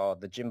show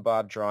called the Jim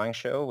Bob Drawing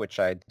Show, which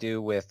I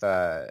do with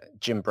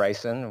Jim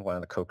Bryson, one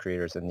of the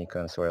co-creators of Nico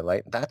and Sword of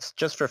Light. That's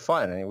just for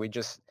fun. I mean, we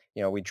just,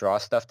 we draw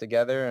stuff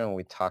together and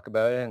we talk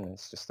about it, and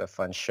it's just a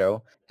fun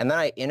show. And then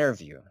I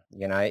interview,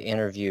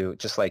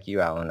 just like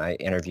you, Alan, I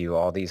interview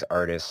all these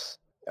artists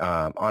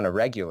on a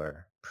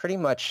regular, pretty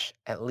much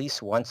at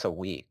least once a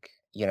week.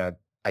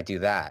 I do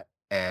that,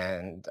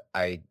 and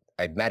I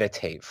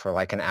meditate for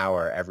like an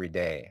hour every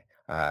day.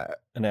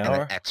 An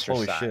hour?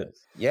 Exercise. Holy shit.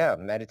 Yeah,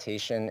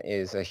 meditation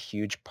is a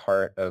huge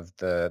part of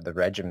the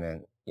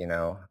regimen,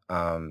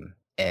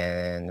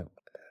 and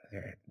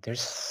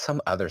there's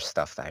some other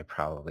stuff that I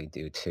probably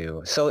do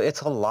too. So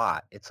it's a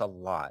lot.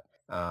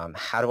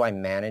 How do I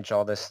manage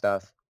all this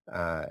stuff?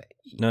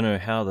 No,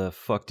 how the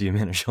fuck do you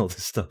manage all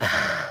this stuff?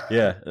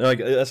 Yeah, like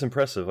that's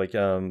impressive. Like,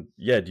 do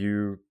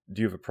you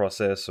have a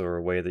process or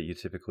a way that you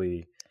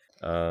typically,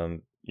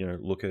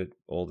 look at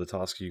all the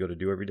tasks you got to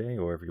do every day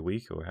or every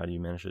week, or how do you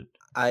manage it?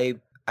 I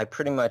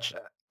pretty much,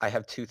 I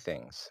have two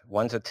things.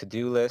 One's a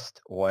to-do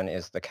list, one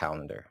is the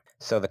calendar.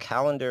 So the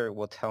calendar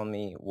will tell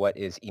me what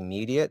is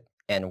immediate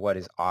and what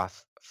is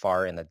off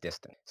far in the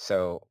distance.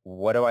 So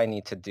what do I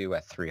need to do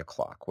at 3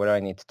 o'clock? What do I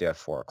need to do at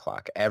 4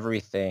 o'clock?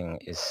 Everything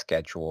is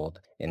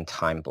scheduled in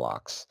time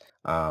blocks.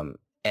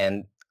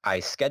 And I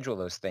schedule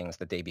those things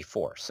the day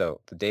before.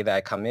 So the day that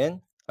I come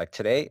in, like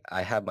today,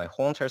 I have my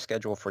whole entire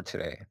schedule for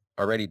today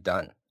already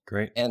done.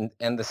 Great. And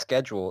the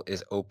schedule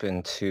is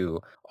open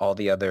to all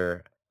the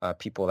other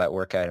people that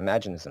work at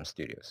Imaginism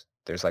Studios.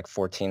 There's like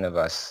 14 of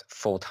us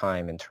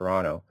full-time in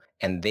Toronto,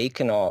 and they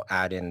can all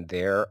add in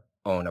their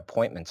own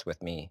appointments with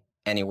me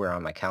anywhere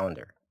on my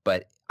calendar.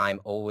 But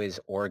I'm always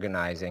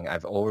organizing.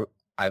 I've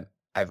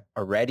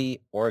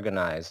already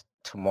organized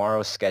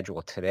tomorrow's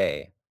schedule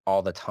today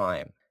all the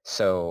time.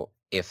 So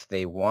if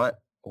they want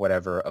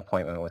whatever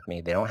appointment with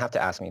me, they don't have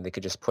to ask me. They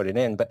could just put it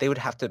in, but they would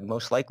have to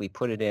most likely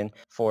put it in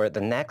for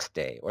the next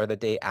day or the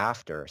day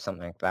after or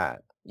something like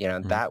that.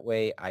 That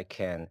way I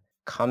can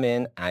come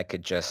in, I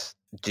could just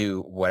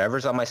do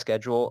whatever's on my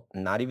schedule,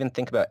 not even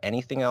think about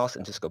anything else,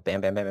 and just go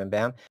bam, bam, bam, bam,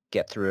 bam,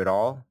 get through it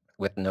all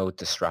with no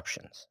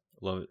disruptions.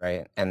 Love it.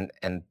 Right.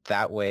 And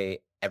that way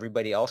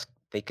everybody else,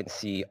 they can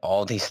see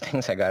all these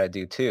things I got to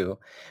do too,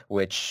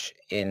 which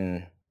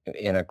in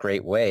a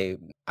great way,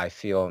 I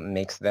feel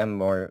makes them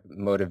more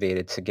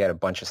motivated to get a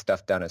bunch of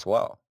stuff done as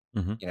well.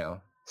 Mm-hmm.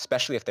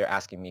 Especially if they're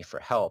asking me for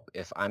help.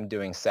 If I'm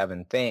doing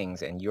 7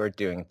 things and you're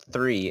doing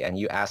 3 and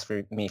you ask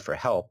for me for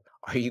help,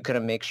 are you going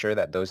to make sure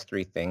that those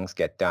 3 things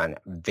get done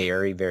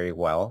very, very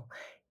well?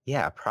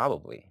 Yeah,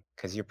 probably.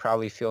 Because you're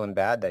probably feeling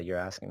bad that you're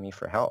asking me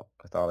for help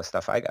with all the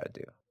stuff I got to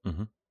do.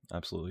 Mm-hmm.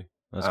 Absolutely.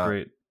 That's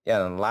great.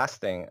 Yeah, and the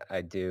last thing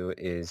I do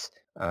is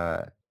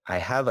I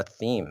have a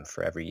theme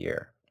for every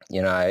year.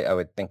 I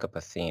would think up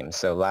a theme.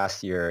 So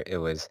last year it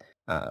was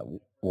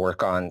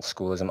work on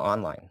Schoolism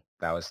online.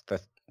 That was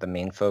the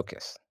main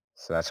focus.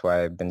 So that's what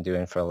I've been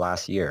doing for the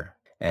last year.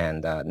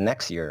 And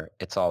next year,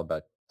 it's all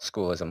about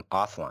Schoolism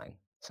offline.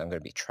 So I'm going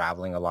to be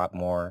traveling a lot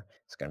more.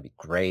 It's going to be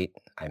great.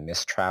 I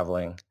miss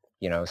traveling,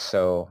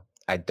 so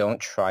I don't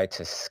try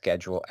to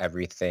schedule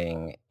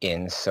everything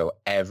in so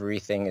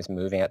everything is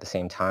moving at the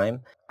same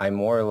time. I'm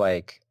more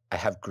like I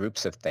have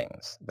groups of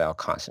things that I'll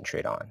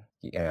concentrate on,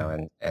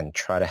 and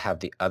try to have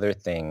the other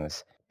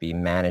things be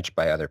managed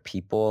by other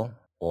people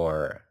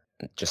or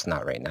just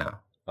not right now.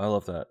 I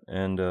love that.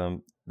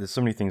 And there's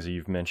so many things that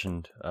you've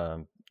mentioned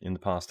in the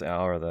past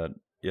hour that,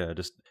 yeah,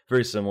 just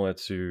very similar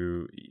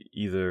to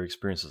either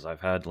experiences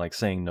I've had. Like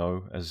saying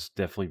no has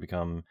definitely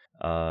become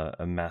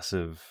a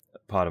massive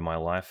part of my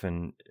life.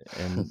 And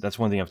that's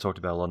one thing I've talked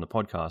about a lot in the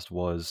podcast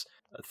was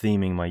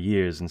theming my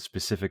years. And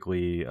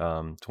specifically,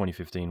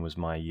 2015 was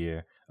my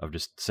year of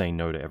just saying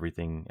no to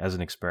everything as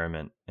an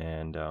experiment.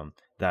 And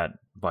that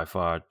by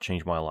far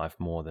changed my life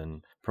more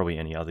than probably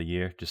any other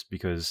year, just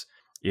because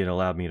it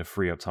allowed me to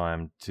free up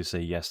time to say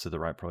yes to the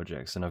right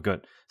projects. And I've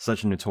got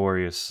such a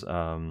notorious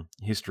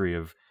history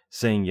of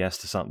saying yes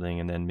to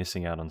something and then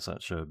missing out on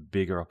such a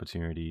bigger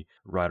opportunity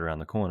right around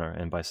the corner.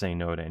 And by saying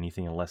no to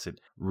anything, unless it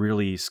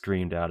really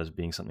screamed out as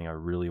being something I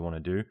really want to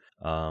do,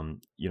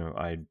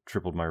 I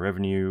tripled my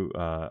revenue.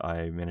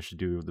 I managed to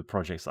do the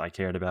projects that I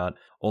cared about,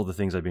 all the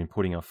things I've been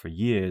putting off for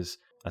years.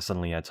 I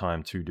suddenly had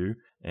time to do.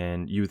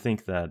 And you would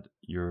think that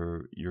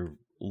you're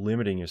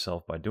limiting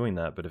yourself by doing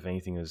that, but if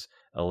anything is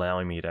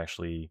allowing me to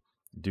actually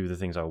do the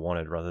things I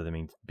wanted rather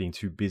than being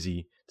too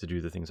busy to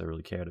do the things I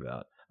really cared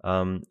about.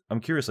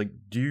 I'm curious, like,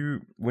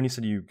 when you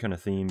said you kind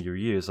of theme your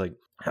years, like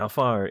how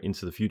far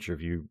into the future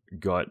have you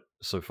got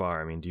so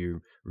far? I mean, do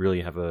you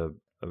really have a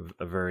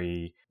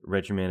very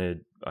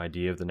regimented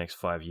idea of the next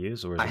 5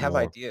 years, or is I it have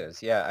more?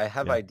 ideas. Yeah, I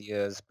have Yeah,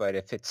 ideas, but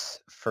if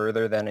it's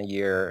further than a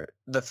year,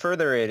 the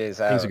further it is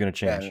things are out, going to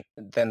change.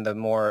 then the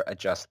more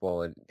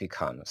adjustable it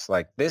becomes.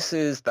 Like this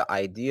is the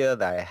idea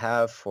that I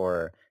have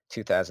for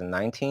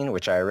 2019,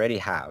 which I already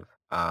have.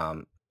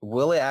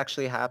 Will it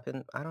actually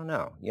happen? I don't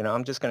know.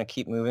 I'm just going to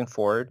keep moving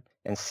forward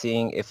and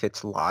seeing if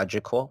it's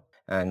logical.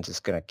 And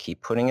just going to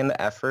keep putting in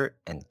the effort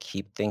and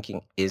keep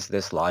thinking, is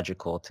this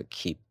logical to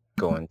keep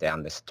going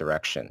down this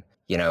direction?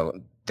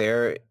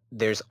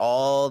 There's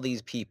all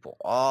these people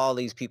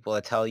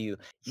that tell you,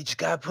 you just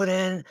got to put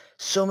in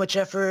so much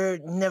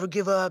effort, never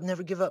give up,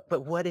 never give up.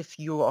 But what if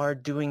you are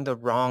doing the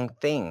wrong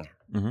thing?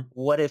 Mm-hmm.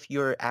 What if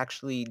you're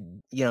actually,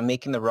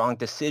 making the wrong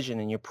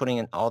decision and you're putting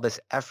in all this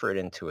effort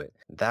into it?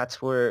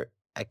 That's where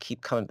I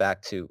keep coming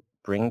back to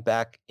bring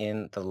back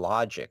in the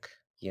logic,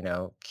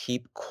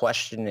 keep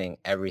questioning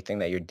everything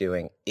that you're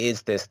doing.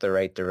 Is this the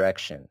right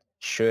direction?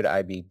 Should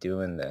I be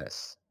doing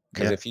this?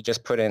 Because Yeah. if you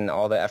just put in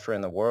all the effort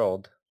in the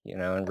world,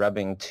 and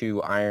rubbing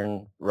two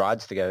iron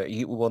rods together,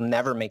 you will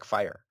never make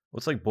fire. Well,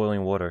 it's like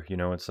boiling water.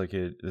 It's like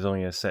there's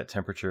only a set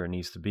temperature it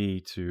needs to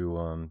be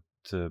to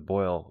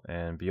boil,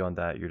 and beyond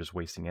that, you're just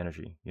wasting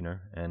energy.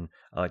 And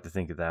I like to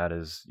think of that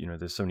as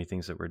there's so many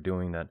things that we're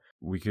doing that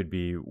we could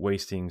be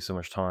wasting so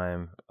much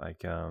time.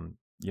 Like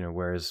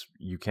whereas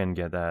you can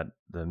get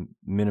the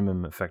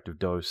minimum effective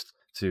dose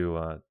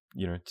to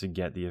to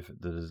get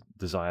the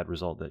desired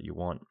result that you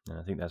want. And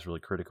I think that's really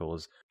critical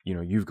is,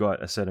 you've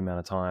got a set amount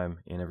of time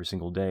in every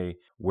single day.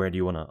 Where do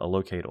you want to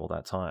allocate all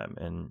that time?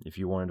 And if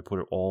you wanted to put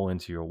it all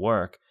into your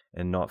work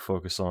and not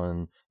focus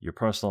on your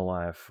personal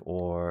life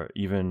or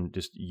even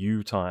just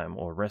you time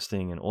or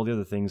resting and all the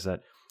other things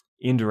that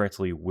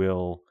indirectly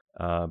will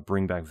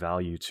bring back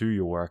value to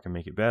your work and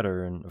make it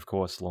better, and of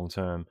course long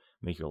term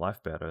make your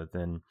life better,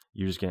 then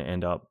you're just going to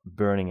end up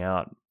burning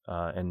out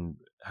and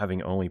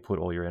having only put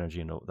all your energy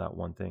into that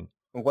one thing.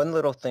 One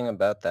little thing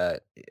about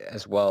that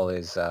as well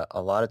is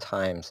a lot of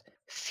times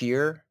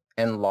fear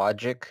and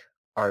logic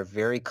are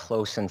very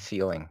close in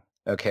feeling.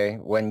 Okay,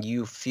 when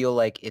you feel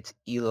like it's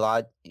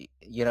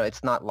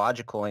it's not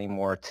logical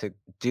anymore to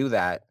do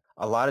that,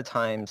 a lot of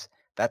times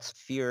that's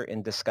fear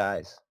in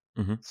disguise.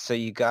 Mm-hmm. So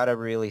you got to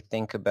really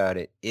think about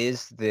it.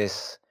 Is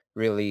this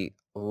really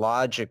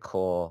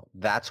logical?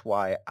 That's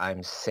why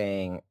I'm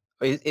saying,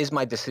 is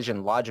my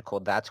decision logical?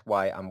 That's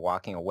why I'm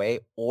walking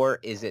away. Or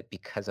is it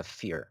because of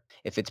fear?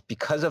 If it's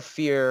because of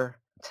fear,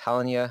 I'm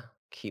telling you,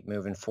 keep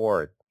moving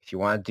forward. If you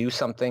want to do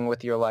something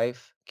with your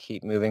life,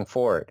 keep moving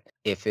forward.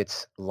 If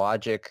it's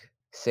logic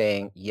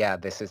saying, yeah,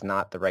 this is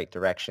not the right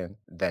direction,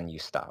 then you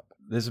stop.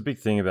 There's a big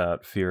thing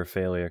about fear of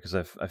failure, because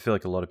I feel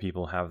like a lot of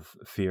people have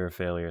fear of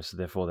failure, so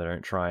therefore they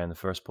don't try in the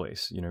first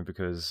place,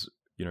 because,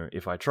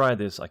 if I try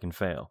this, I can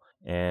fail.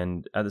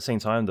 And at the same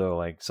time, though,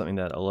 like something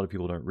that a lot of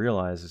people don't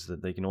realize is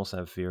that they can also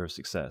have fear of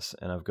success.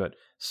 And I've got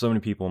so many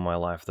people in my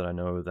life that I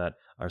know that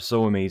are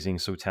so amazing,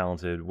 so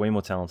talented, way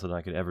more talented than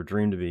I could ever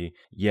dream to be,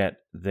 yet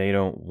they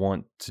don't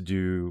want to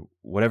do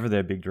whatever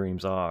their big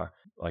dreams are.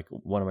 Like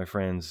one of my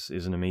friends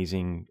is an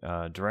amazing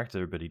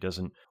director, but he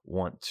doesn't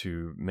want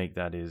to make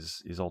that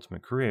his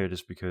ultimate career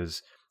just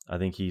because I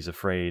think he's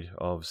afraid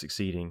of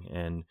succeeding.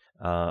 And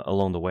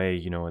along the way,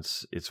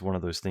 it's one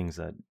of those things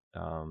that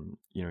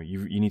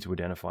you need to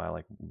identify,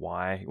 like,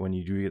 why, when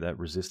you do get that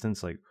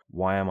resistance, like,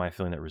 why am I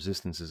feeling that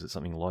resistance? Is it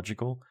something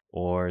logical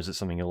or is it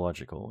something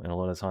illogical? And a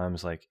lot of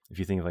times, like, if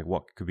you think of like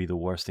what could be the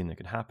worst thing that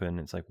could happen,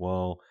 it's like,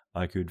 well,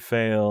 I could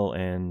fail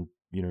and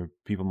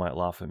people might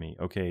laugh at me.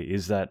 Okay,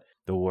 is that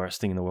the worst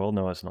thing in the world?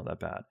 No, it's not that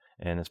bad.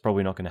 And it's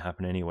probably not going to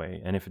happen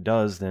anyway. And if it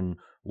does, then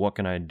what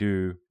can I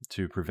do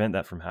to prevent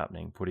that from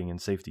happening? Putting in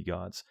safety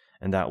guards.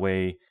 And that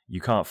way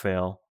you can't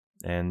fail.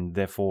 And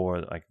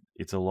therefore, like,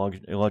 it's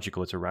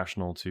illogical, it's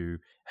irrational to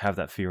have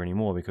that fear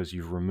anymore, because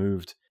you've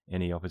removed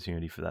any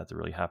opportunity for that to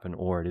really happen,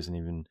 or it isn't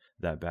even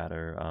that bad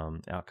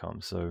outcome.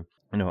 So,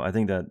 I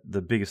think that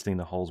the biggest thing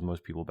that holds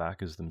most people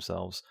back is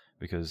themselves,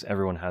 because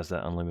everyone has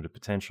that unlimited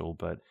potential,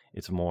 but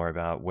it's more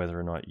about whether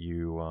or not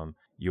you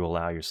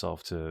allow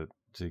yourself to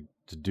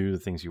do the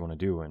things you want to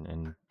do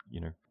and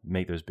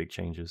make those big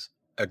changes.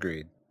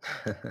 Agreed.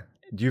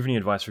 Do you have any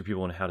advice for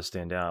people on how to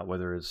stand out,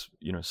 whether it's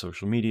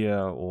social media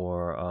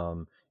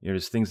or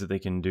just things that they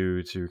can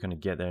do to kind of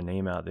get their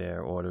name out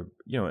there, or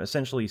to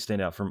essentially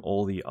stand out from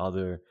all the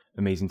other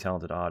amazing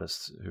talented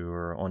artists who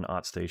are on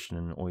ArtStation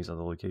and all these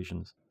other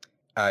locations?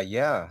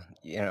 Yeah.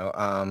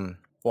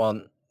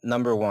 Well,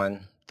 number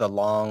one, the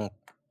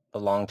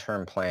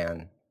long-term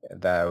plan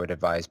that I would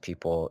advise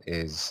people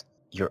is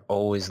you're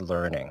always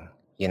learning.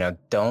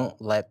 Don't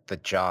let the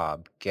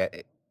job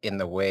get in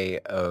the way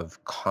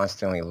of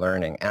constantly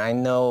learning. And I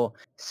know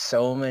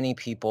so many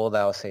people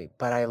that will say,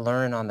 but I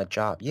learn on the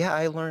job. Yeah,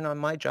 I learn on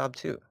my job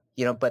too.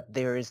 But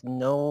there is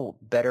no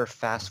better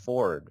fast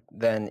forward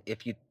than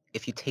if you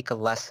take a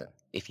lesson,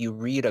 if you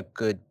read a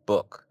good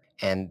book,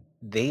 and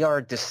they are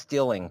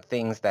distilling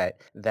things that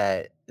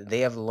they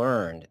have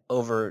learned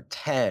over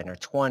 10 or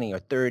 20 or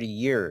 30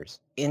 years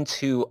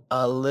into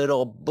a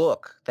little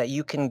book that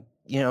you can,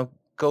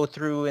 go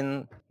through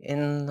in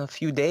a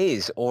few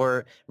days,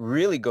 or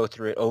really go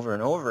through it over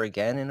and over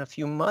again in a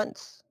few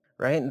months,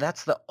 right? And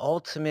that's the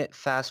ultimate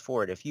fast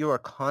forward. If you are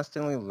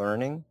constantly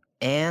learning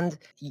and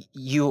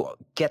you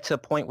get to a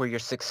point where you're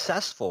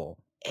successful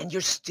and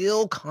you're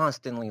still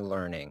constantly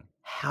learning,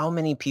 how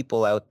many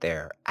people out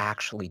there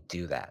actually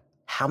do that?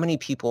 How many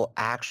people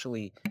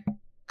actually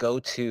go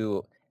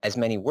to as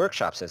many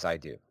workshops as I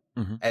do,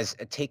 as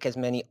take as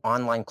many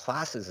online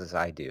classes as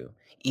I do,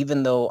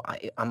 even though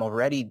I'm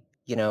already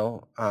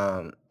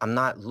I'm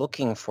not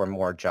looking for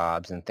more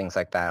jobs and things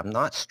like that. I'm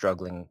not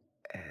struggling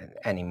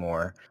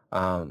anymore.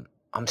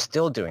 I'm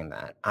still doing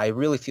that. I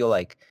really feel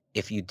like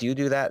if you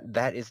do that,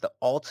 that is the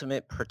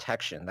ultimate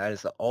protection. That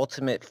is the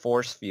ultimate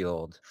force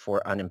field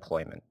for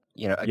unemployment,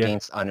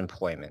 against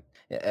unemployment,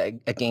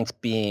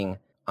 against being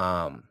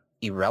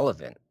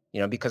irrelevant.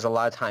 Because a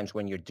lot of times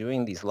when you're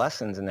doing these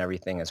lessons and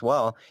everything as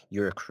well,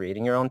 you're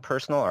creating your own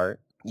personal art.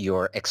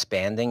 You're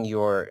expanding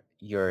your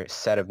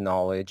set of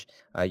knowledge,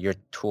 your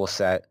tool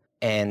set,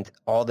 and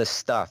all this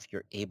stuff,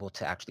 you're able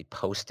to actually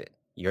post it.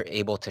 You're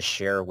able to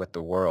share with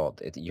the world.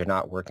 You're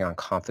not working on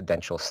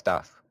confidential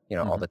stuff,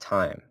 all the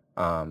time.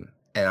 And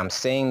I'm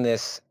saying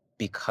this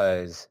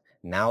because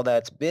now that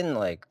it's been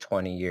like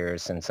 20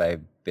 years since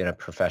I've been a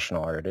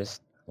professional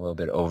artist, a little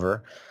bit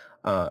over,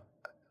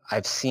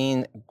 I've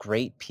seen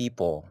great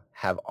people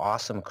have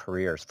awesome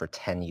careers for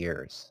 10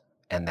 years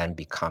and then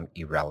become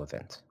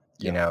irrelevant.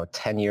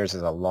 10 years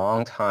is a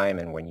long time,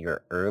 and when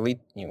you're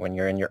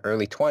in your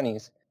early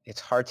 20s, it's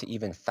hard to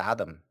even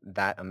fathom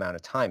that amount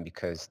of time,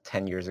 because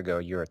 10 years ago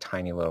you're a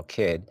tiny little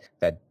kid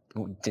that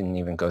didn't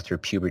even go through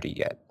puberty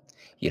yet.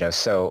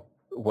 So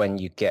when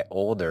you get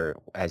older,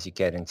 as you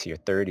get into your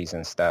 30s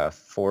and stuff,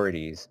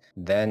 40s,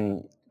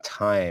 then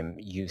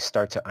you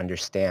start to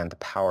understand the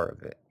power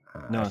of it.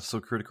 No, it's so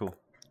critical.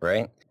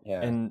 Right?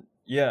 Yeah. And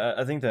yeah,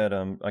 I think that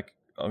I'm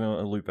going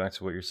to loop back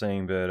to what you're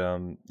saying, but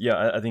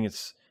I think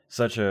it's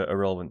such a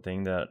relevant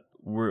thing that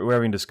we're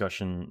having a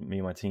discussion, me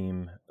and my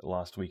team,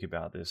 last week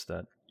about this,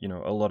 that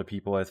a lot of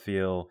people, I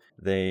feel,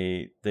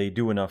 they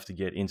do enough to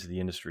get into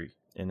the industry,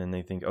 and then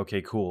they think,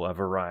 okay, cool,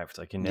 I've arrived,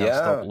 I can now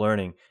stop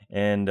learning.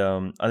 And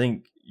I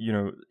think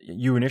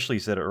you initially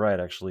said it right,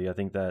 actually. I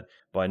think that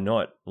by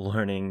not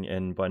learning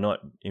and by not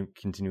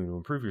continuing to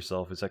improve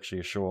yourself, it's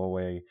actually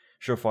a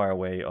surefire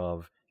way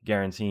of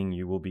guaranteeing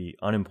you will be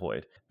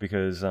unemployed,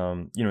 because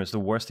it's the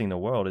worst thing in the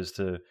world is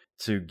to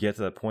get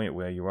to that point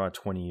where you are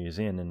 20 years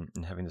in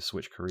and having to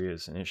switch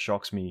careers. And it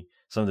shocks me,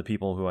 some of the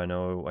people who I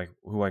know, like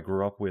who I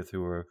grew up with,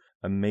 who are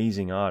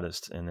amazing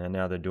artists, and then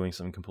now they're doing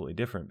something completely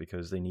different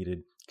because they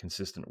needed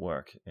consistent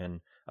work.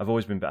 And I've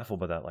always been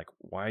baffled by that. Like,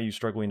 why are you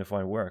struggling to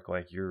find work?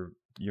 Like, you're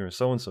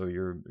so and so,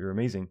 you're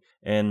amazing.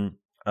 And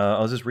I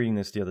was just reading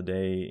this the other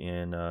day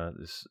in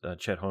this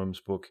Chet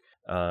Holmes book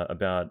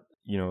about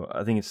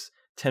I think it's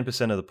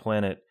 10% of the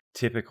planet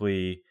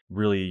typically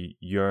really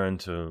yearn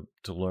to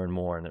learn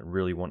more and that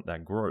really want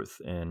that growth,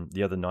 and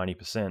the other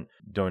 90%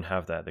 don't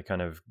have that. They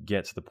kind of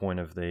get to the point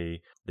of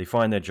they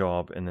find their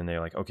job, and then they're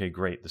like, okay,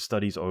 great, the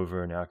study's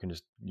over, now I can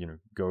just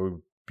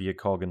go be a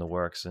cog in the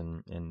works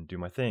and do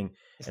my thing.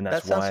 And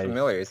that's that sounds why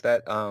familiar. Is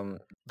that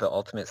the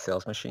ultimate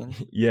sales machine?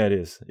 Yeah, it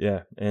is.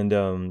 Yeah. And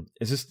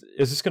it's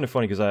just kind of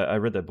funny because I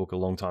read that book a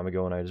long time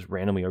ago, and I just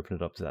randomly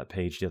opened it up to that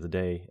page the other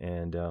day,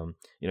 and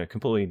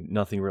completely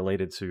nothing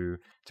related to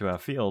our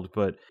field,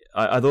 but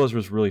I thought it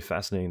was really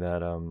fascinating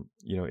that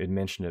it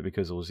mentioned it,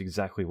 because it was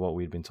exactly what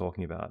we'd been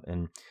talking about,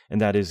 and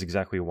that is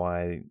exactly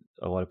why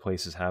a lot of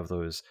places have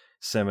those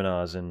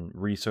seminars and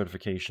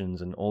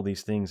recertifications and all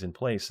these things in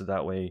place, so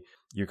that way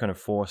you're kind of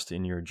forced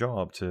in your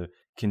job to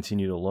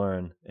continue to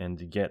learn and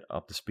to get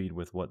up to speed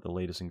with what the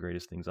latest and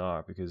greatest things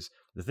are. Because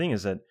the thing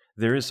is that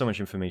there is so much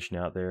information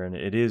out there, and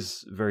it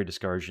is very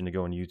discouraging to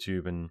go on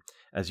YouTube, and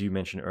as you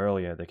mentioned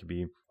earlier, there could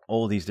be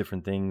all these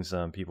different things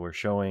people are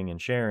showing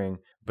and sharing,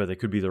 but they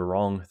could be the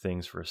wrong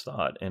things for a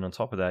start. And on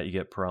top of that, you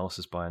get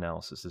paralysis by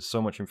analysis. There's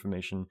so much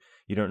information,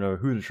 you don't know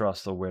who to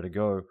trust or where to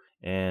go.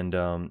 And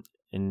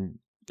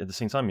at the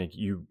same time,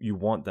 you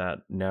want that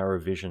narrow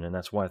vision, and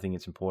that's why I think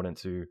it's important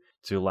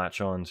to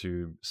latch on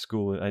to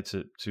school,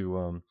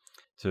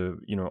 to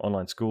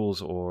online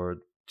schools or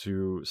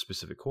to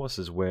specific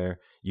courses where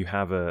you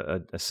have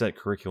a set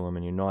curriculum,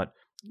 and you're not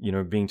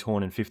being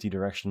torn in 50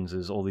 directions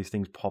as all these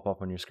things pop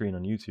up on your screen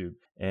on YouTube.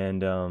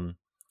 And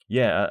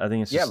I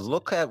think it's just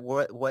look at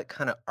what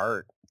kind of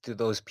art do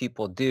those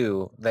people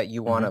do that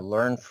you want to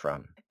learn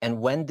from, and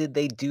when did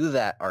they do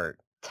that art?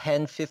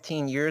 10,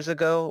 15 years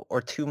ago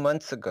or 2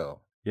 months ago?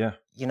 yeah.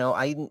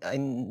 I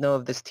know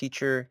of this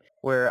teacher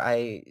where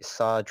I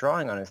saw a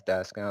drawing on his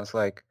desk, and I was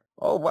like,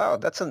 oh, wow,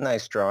 that's a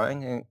nice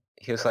drawing. And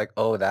he was like,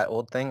 oh, that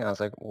old thing? I was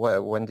like,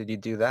 what? When did you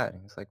do that?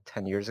 And he's like,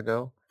 10 years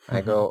ago.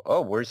 I go,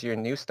 oh, where's your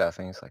new stuff?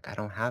 And he's like, I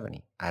don't have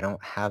any. I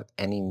don't have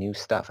any new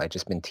stuff. I've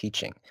just been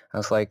teaching. I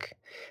was like,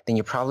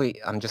 then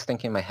I'm just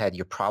thinking in my head,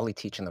 you're probably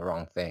teaching the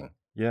wrong thing.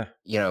 Yeah.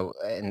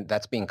 And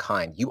that's being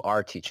kind. You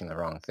are teaching the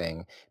wrong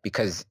thing,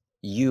 because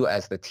you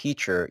as the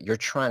teacher, you're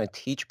trying to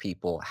teach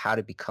people how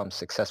to become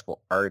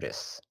successful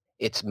artists.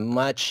 It's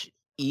much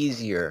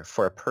easier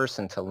for a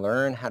person to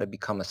learn how to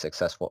become a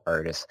successful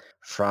artist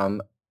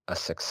from a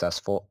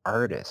successful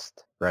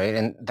artist, right?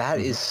 And that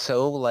is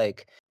so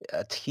like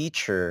a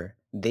teacher,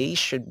 they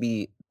should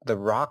be the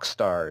rock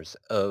stars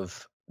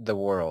of the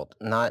world,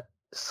 not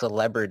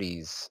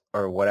celebrities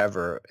or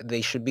whatever.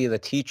 They should be the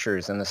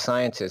teachers and the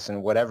scientists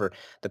and whatever,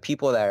 the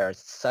people that are at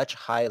such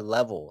high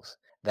levels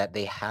that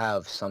they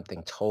have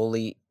something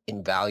totally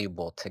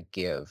invaluable to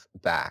give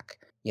back.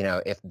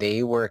 If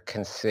they were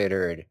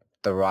considered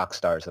the rock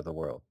stars of the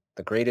world,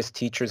 the greatest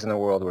teachers in the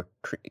world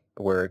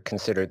were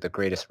considered the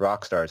greatest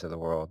rock stars of the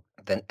world,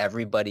 then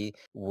everybody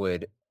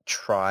would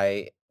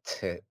try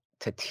to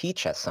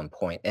teach at some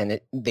point. And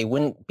they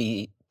wouldn't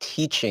be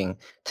teaching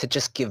to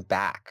just give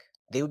back.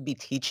 They would be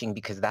teaching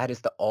because that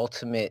is the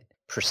ultimate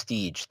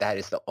prestige. That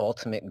is the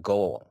ultimate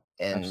goal.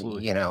 And,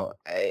 Absolutely.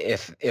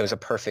 If it was a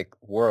perfect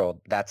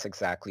world, that's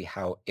exactly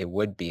how it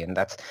would be. And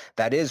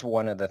that is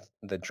one of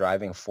the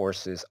driving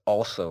forces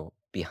also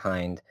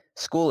behind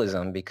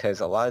schoolism,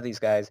 because a lot of these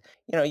guys,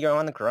 you're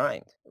on the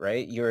grind,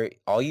 right?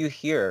 All you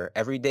hear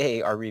every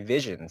day are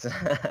revisions.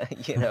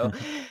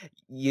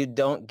 You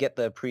don't get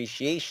the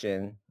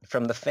appreciation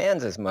from the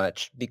fans as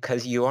much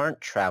because you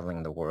aren't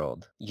traveling the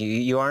world.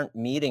 You aren't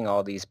meeting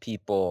all these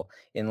people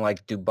in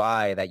like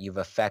Dubai that you've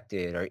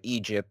affected, or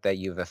Egypt that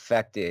you've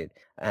affected.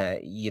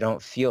 You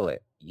don't feel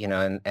it,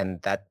 and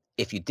that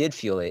if you did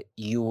feel it,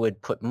 you would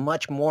put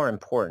much more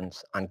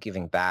importance on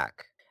giving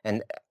back.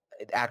 And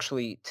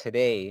actually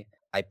today,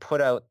 I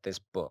put out this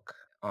book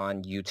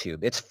on YouTube.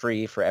 It's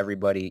free for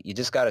everybody. You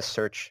just got to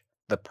search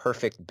The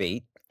Perfect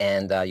Bait,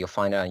 and you'll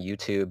find it on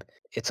YouTube.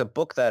 It's a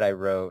book that I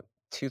wrote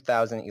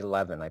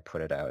 2011. I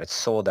put it out. It's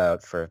sold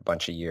out for a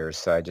bunch of years,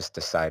 so I just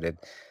decided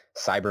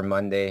Cyber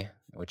Monday,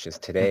 which is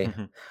today,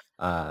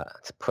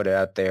 to put it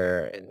out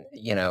there,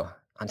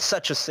 on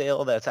such a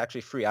sale that it's actually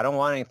free. I don't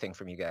want anything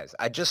from you guys.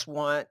 I just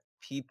want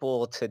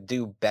people to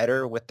do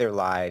better with their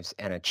lives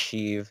and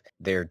achieve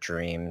their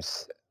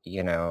dreams.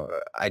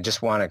 I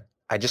just want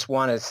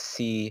to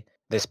see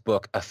this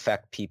book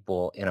affect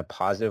people in a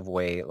positive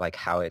way, like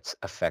how it's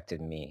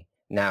affected me.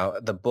 Now,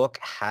 the book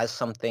has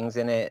some things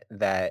in it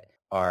that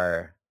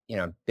are,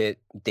 a bit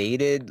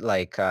dated.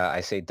 Like I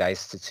say,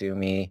 Dice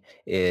Tatsumi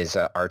is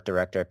art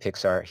director at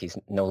Pixar. He's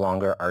no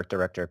longer art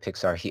director at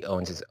Pixar. He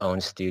owns his own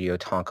studio,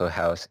 Tonko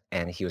House,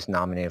 and he was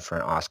nominated for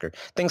an Oscar.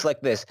 Things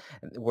like this,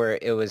 where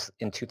it was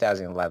in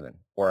 2011,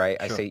 or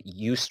I say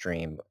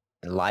Ustream,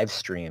 live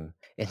stream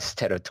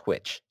instead of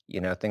Twitch,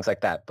 things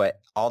like that. But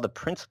all the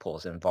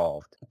principles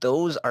involved,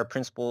 those are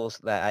principles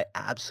that I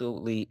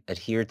absolutely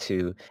adhere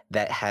to,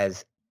 that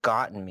has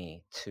gotten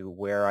me to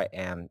where I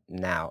am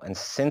now. And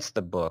since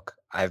the book,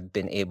 I've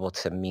been able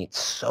to meet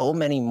so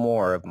many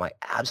more of my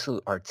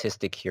absolute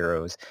artistic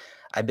heroes.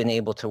 I've been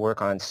able to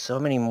work on so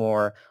many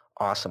more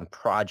awesome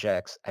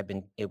projects. I've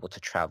been able to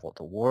travel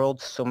the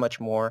world so much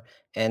more,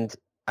 and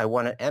I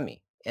won an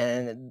Emmy.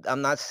 And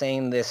I'm not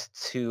saying this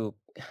to,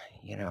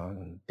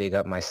 big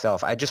up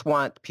myself. I just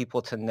want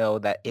people to know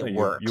that it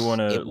works. You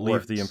want to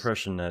leave the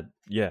impression that,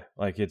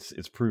 like it's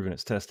proven,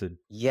 it's tested.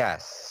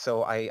 Yes.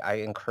 So I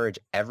encourage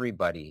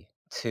everybody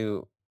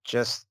to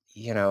just,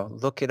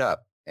 look it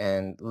up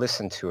and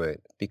listen to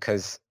it,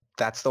 because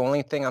that's the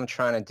only thing I'm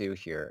trying to do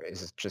here,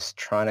 is just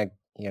trying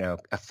to,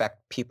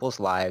 affect people's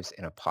lives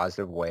in a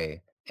positive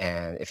way.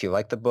 And if you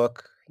like the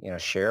book,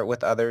 share it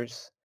with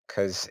others,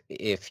 because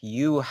if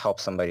you help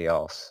somebody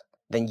else,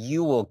 then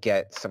you will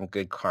get some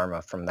good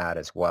karma from that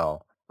as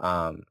well.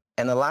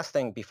 And the last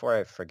thing before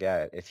I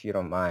forget, if you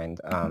don't mind,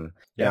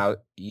 Yeah.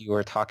 you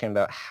were talking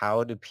about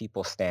how do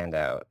people stand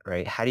out,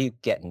 right? How do you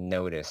get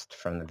noticed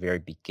from the very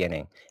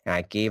beginning? And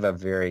I gave a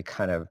very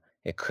kind of,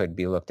 it could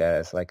be looked at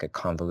as like a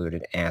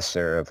convoluted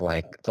answer of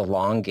like the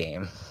long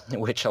game,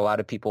 which a lot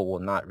of people will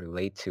not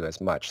relate to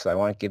as much. So I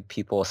want to give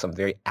people some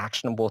very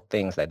actionable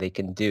things that they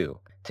can do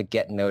to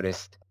get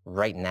noticed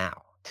right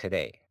now,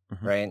 today,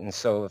 Hmm. right? And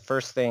so the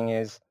first thing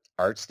is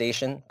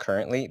ArtStation.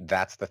 Currently,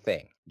 that's the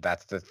thing.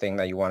 That's the thing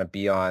that you want to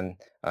be on,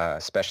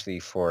 especially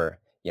for,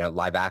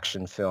 live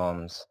action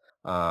films,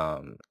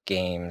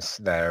 games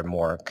that are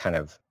more kind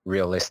of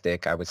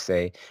realistic, I would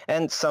say,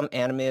 and some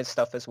animated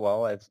stuff as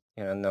well. I've,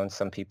 known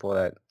some people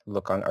that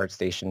look on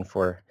ArtStation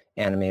for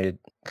animated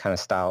kind of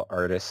style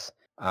artists.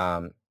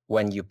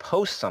 When you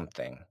post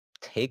something,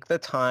 take the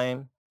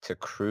time to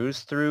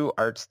cruise through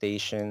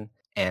ArtStation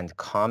and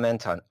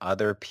comment on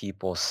other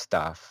people's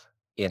stuff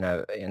in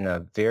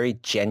a very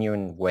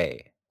genuine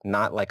way,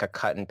 not like a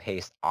cut and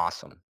paste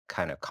awesome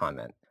kind of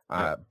comment,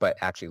 Yep. but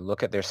actually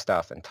look at their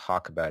stuff and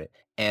talk about it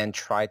and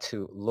try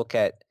to look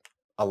at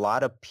a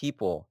lot of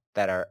people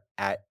that are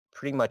at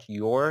pretty much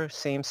your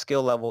same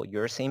skill level,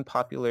 your same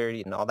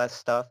popularity and all that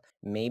stuff,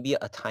 maybe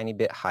a tiny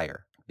bit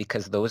higher,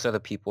 because those are the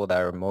people that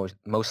are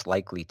most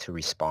likely to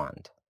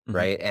respond, Hmm.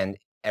 right? And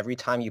every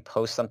time you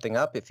post something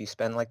up, if you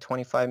spend like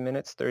 25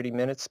 minutes, 30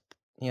 minutes,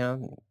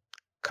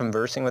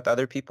 conversing with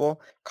other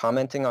people,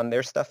 commenting on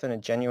their stuff in a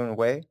genuine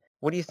way,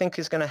 what do you think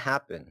is going to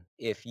happen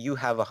if you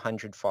have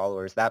 100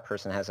 followers, that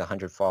person has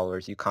 100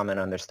 followers, you comment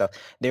on their stuff?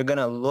 They're going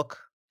to look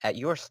at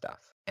your stuff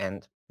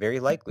and very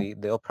likely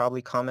they'll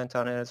probably comment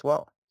on it as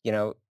well.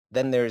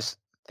 Then there's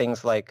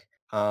things like,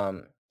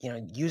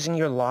 using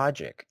your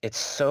logic. It's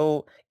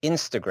so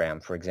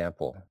Instagram, for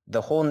example,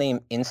 the whole name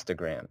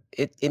Instagram,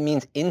 it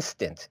means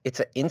instant. It's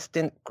an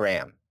instant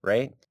gram,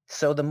 right?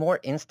 So the more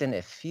instant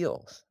it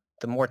feels,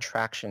 the more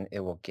traction it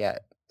will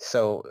get.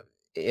 So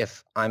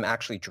if I'm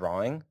actually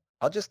drawing,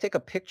 I'll just take a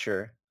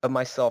picture of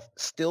myself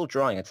still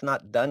drawing. It's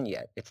not done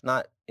yet. It's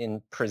not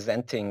in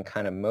presenting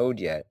kind of mode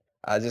yet.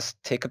 I'll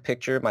just take a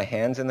picture, my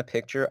hand's in the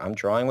picture, I'm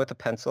drawing with a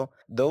pencil.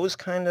 Those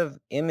kind of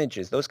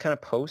images, those kind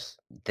of posts,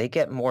 they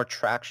get more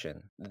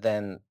traction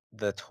than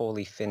the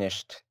totally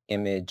finished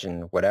image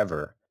and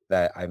whatever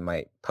that I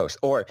might post.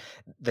 Or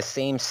the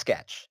same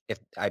sketch. If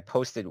I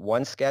posted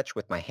one sketch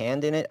with my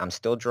hand in it, I'm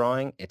still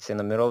drawing, it's in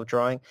the middle of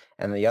drawing,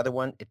 and the other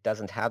one, it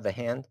doesn't have the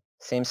hand,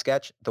 same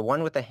sketch, the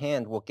one with the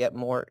hand will get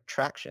more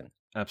traction.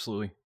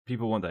 Absolutely.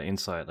 People want that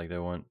insight, like they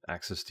want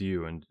access to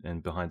you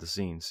and behind the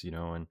scenes,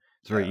 and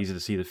it's very Yeah. easy to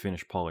see the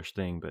finished polished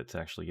thing, but to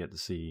actually get to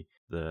see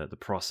the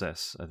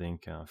process, I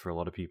think for a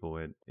lot of people,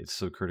 it's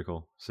so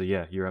critical. So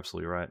yeah, you're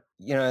absolutely right.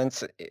 And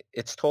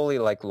it's totally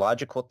like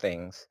logical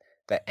things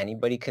that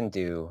anybody can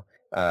do.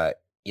 I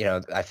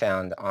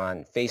found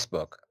on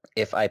Facebook,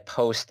 if I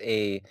post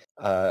a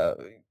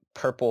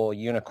purple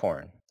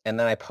unicorn and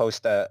then I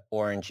post a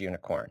orange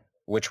unicorn,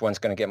 which one's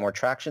going to get more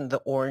traction? The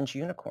orange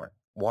unicorn.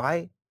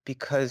 Why?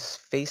 Because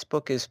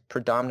Facebook is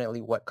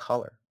predominantly what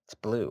color? It's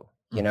blue.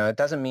 Mhm. It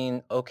doesn't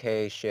mean,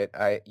 okay, shit,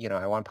 I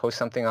want to post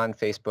something on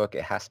Facebook.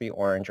 It has to be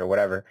orange or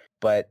whatever.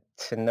 But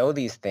to know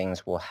these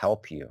things will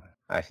help you.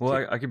 I Well,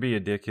 feel. I could be a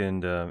dick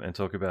and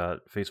talk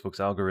about Facebook's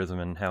algorithm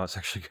and how it's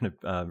actually going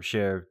to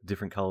share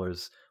different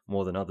colors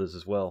more than others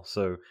as well.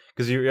 So,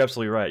 because you're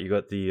absolutely right, you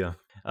got the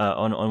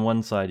on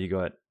one side you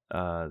got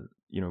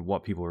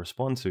what people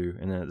respond to,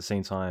 and then at the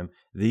same time,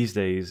 these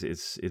days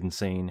it's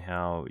insane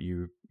how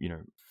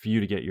for you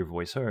to get your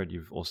voice heard,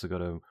 you've also got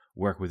to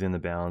work within the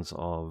bounds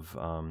of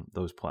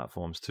those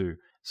platforms too.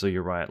 So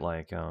you're right,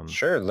 like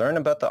Sure, learn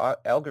about the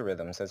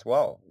algorithms as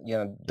well.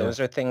 yeah. Those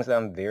are things that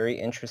I'm very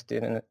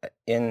interested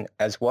in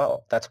as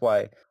well. That's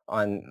why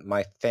on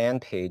my fan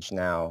page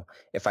now,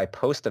 if I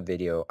post a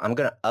video, I'm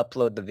going to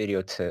upload the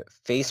video to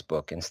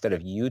Facebook instead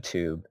of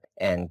YouTube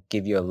and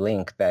give you a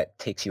link that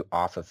takes you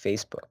off of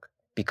Facebook,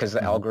 because the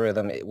Hmm.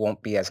 algorithm, it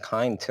won't be as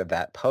kind to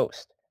that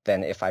post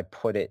than if I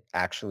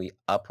actually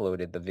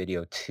uploaded the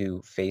video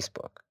to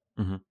Facebook.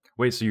 Hmm.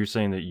 Wait, so you're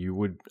saying that you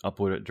would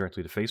upload it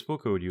directly to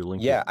Facebook, or would you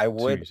link it Yeah, I to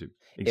would. YouTube?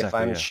 If Exactly,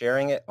 I'm yeah.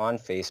 sharing it on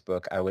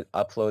Facebook, I would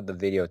upload the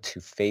video to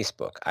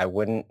Facebook. I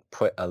wouldn't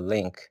put a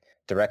link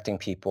directing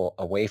people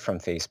away from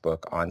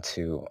Facebook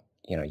onto,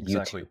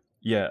 Exactly. YouTube.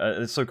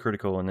 Yeah, it's so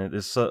critical, and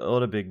there's a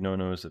lot of big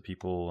no-nos that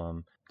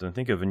people don't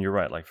think of. And you're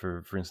right. Like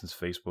for instance,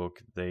 Facebook,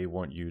 they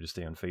want you to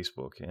stay on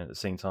Facebook, and at the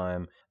same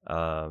time,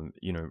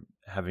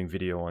 having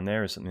video on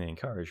there is something they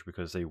encourage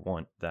because they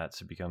want that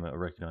to become a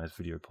recognized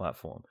video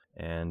platform.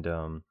 And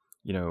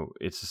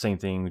it's the same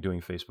thing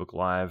doing Facebook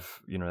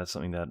Live. That's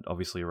something that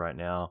obviously right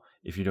now,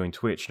 if you're doing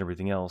Twitch and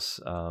everything else,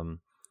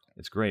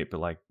 it's great.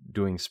 But like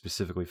doing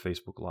specifically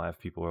Facebook Live,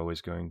 people are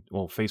always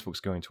Facebook's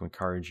going to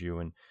encourage you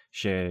and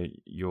share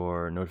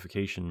your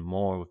notification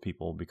more with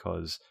people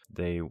because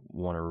they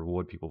want to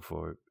reward people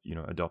for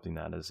adopting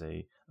that as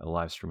a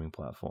live streaming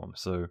platform.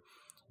 So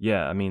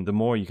yeah, I mean, the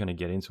more you kind of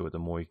get into it, the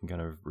more you can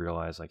kind of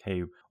realize like,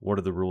 hey, what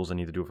are the rules I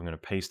need to do if I'm going to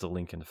paste a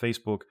link into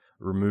Facebook,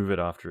 remove it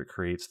after it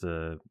creates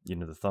the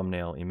the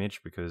thumbnail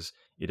image, because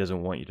it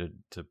doesn't want you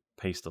to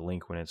paste a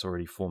link when it's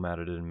already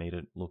formatted and made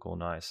it look all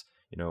nice.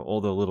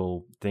 All the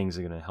little things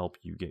are going to help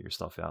you get your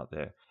stuff out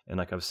there. And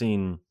like I've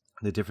seen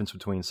the difference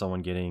between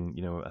someone getting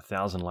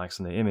 1,000 likes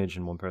on their image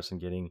and one person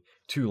getting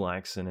 2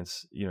 likes, and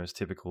it's it's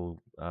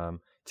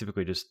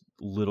typically just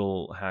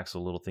little hacks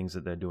or little things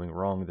that they're doing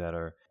wrong that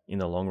are in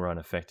the long run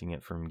affecting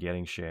it from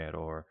getting shared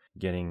or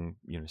getting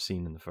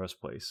seen in the first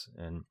place.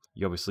 And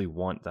you obviously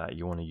want that.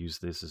 You want to use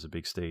this as a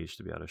big stage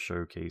to be able to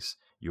showcase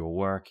your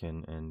work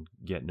and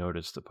get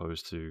noticed,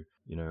 opposed to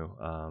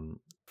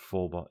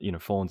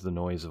fall into the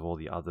noise of all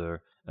the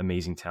other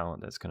amazing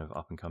talent that's kind of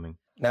up and coming.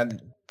 Now,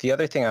 the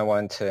other thing I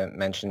wanted to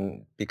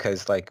mention,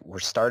 because like we're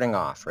starting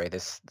off, right?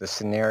 The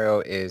scenario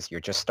is you're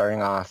just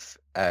starting off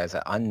as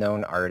an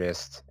unknown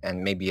artist,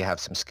 and maybe you have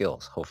some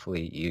skills.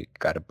 Hopefully you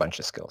got a bunch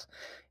of skills.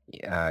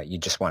 You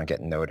just want to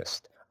get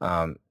noticed.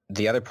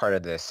 The other part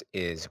of this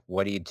is,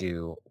 what do you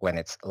do when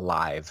it's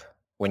live,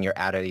 when you're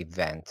at an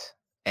event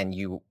and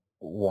you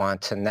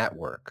want to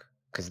network?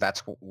 Because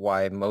that's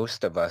why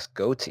most of us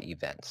go to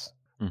events.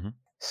 Mm-hmm.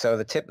 So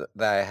the tip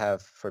that I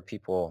have for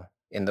people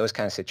in those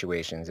kind of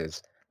situations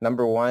is,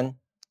 number one,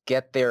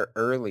 get there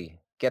early.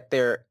 Get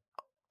there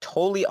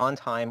totally on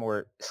time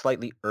or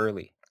slightly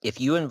early.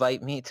 If you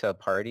invite me to a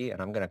party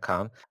and I'm going to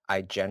come,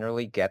 I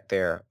generally get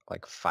there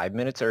like 5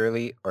 minutes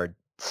early or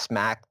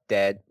smack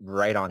dead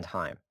right on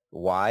time.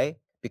 Why?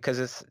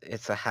 Because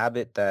it's a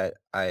habit that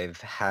I've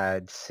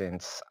had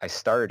since I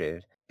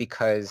started.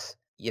 Because,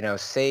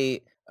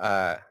 say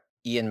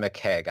Ian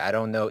McKegg. I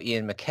don't know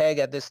Ian McKegg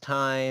at this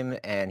time,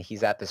 and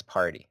he's at this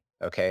party,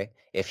 okay?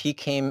 If he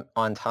came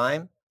on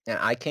time and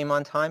I came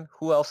on time,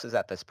 who else is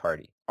at this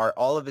party? Are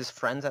all of his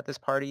friends at this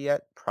party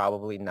yet?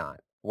 Probably not.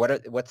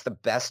 What's the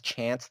best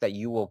chance that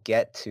you will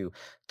get to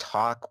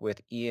talk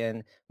with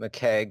Ian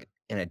McKegg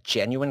in a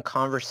genuine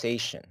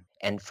conversation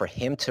and for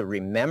him to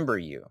remember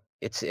you?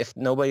 It's if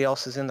nobody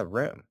else is in the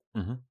room,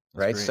 mm-hmm.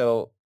 right? Great.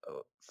 So,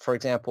 for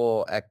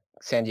example, at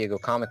San Diego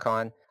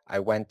Comic-Con, I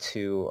went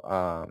to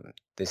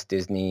this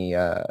Disney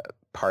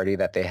party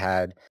that they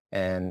had,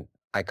 and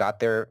I got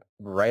there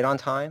right on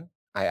time.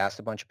 I asked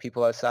a bunch of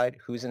people outside,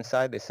 who's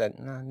inside? They said,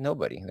 no,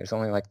 nobody. There's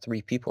only like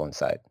 3 people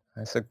inside.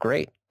 I said,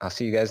 great. I'll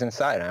see you guys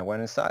inside. And I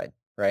went inside,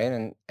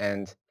 right?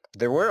 And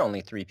there were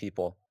only 3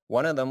 people.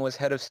 One of them was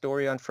head of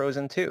story on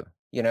Frozen 2,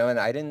 and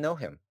I didn't know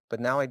him,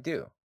 but now I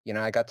do.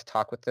 I got to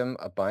talk with him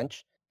a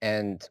bunch.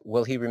 And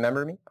will he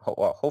remember me?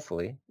 Well,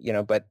 hopefully,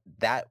 but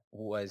that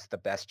was the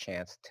best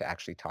chance to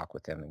actually talk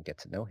with him and get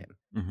to know him.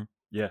 Mm-hmm.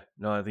 Yeah,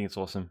 no, I think it's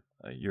awesome.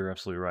 You're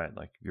absolutely right.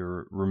 Like,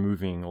 you're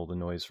removing all the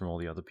noise from all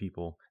the other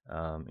people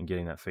and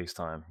getting that face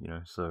time,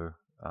 so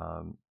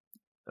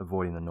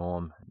avoiding the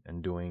norm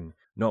and doing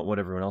not what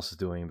everyone else is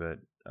doing, but,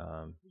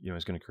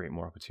 it's going to create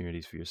more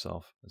opportunities for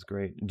yourself. That's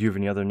great. Do you have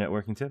any other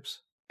networking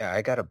tips? Yeah,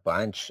 I got a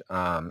bunch.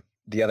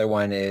 The other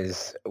one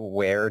is,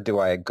 where do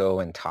I go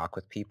and talk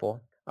with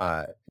people?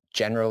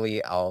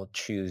 Generally, I'll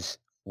choose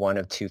one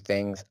of 2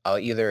 things. I'll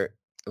either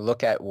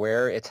look at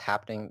where it's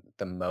happening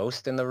the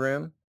most in the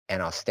room,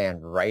 and I'll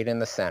stand right in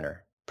the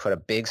center, put a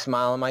big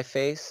smile on my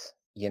face,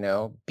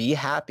 be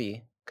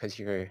happy, because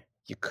you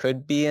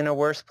could be in a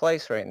worse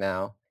place right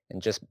now,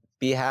 and just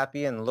be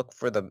happy and look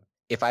for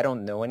if I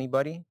don't know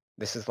anybody,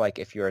 this is like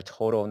if you're a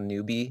total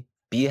newbie,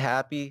 be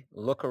happy,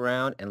 look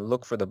around and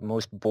look for the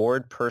most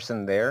bored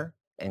person there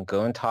and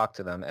go and talk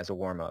to them as a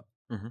warm-up.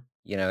 Mm-hmm.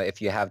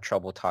 If you have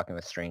trouble talking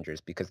with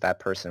strangers, because that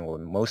person will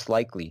most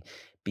likely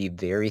be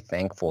very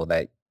thankful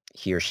that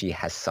he or she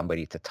has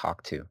somebody to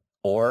talk to.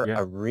 Or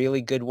a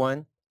really good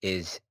one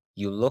is,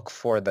 you look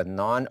for the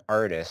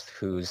non-artist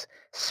whose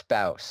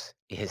spouse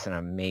is an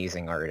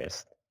amazing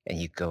artist, and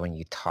you go and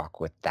you talk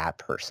with that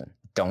person.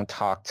 Don't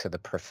talk to the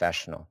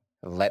professional.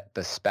 Let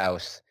the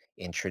spouse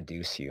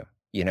introduce you,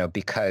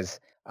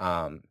 because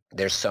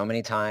there's so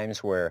many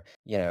times where,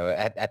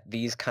 at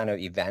these kind of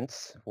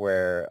events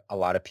where a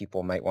lot of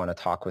people might want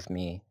to talk with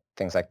me,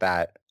 things like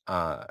that.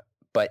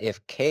 But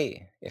if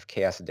Kay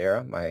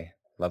Asadera, my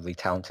lovely,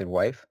 talented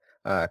wife,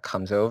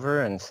 comes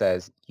over and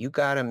says, you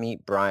got to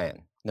meet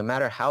Brian, no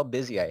matter how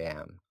busy I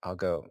am, I'll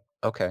go,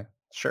 okay,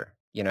 sure.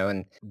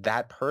 And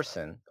that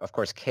person, of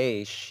course,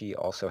 Kay, she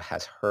also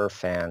has her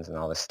fans and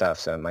all this stuff,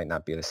 so it might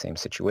not be the same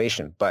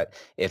situation. But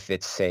if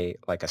it's, say,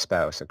 like a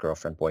spouse, a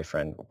girlfriend,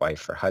 boyfriend,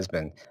 wife, or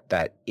husband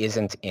that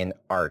isn't in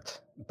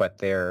art, but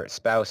their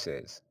spouse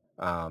is,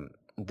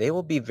 they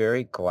will be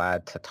very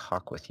glad to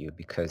talk with you,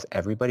 because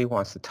everybody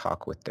wants to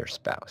talk with their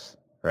spouse,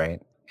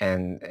 right?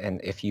 And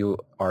if you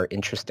are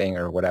interesting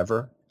or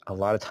whatever, a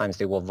lot of times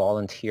they will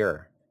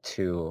volunteer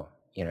to,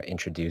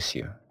 introduce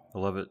you. I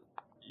love it.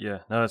 Yeah,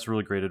 no, that's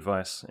really great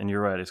advice. And you're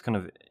right. It's kind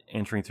of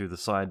entering through the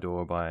side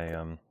door by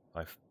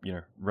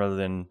rather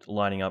than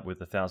lining up with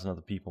 1,000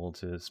 other people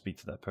to speak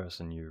to that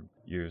person,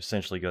 you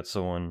essentially got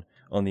someone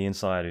on the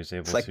inside who's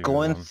able to... It's like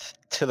going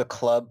to the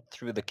club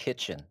through the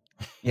kitchen.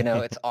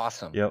 It's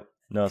awesome. Yep.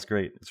 No, it's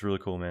great. It's really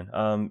cool, man.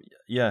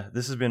 Yeah,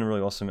 this has been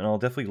really awesome, and I'll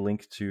definitely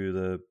link to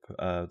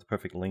the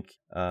perfect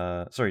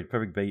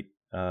bait.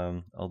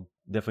 I'll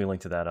definitely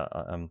link to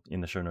that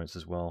in the show notes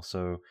as well.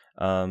 So,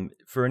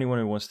 for anyone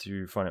who wants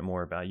to find out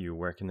more about you,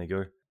 where can they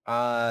go?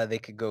 They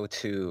could go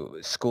to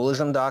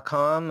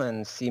schoolism.com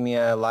and see me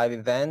at a live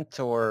event,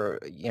 or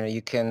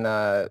you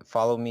can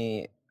follow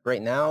me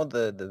right now.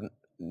 The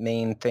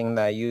main thing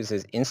that I use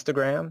is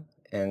Instagram,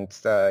 and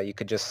you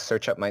could just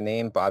search up my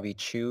name, Bobby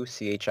Chiu,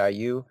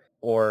 Chiu,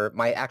 or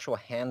my actual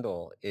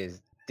handle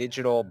is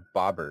Digital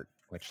Bobbert,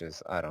 which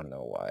is, I don't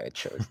know why I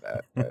chose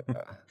that.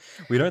 But,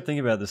 we don't think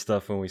about this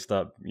stuff when we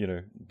start,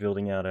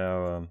 building out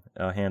our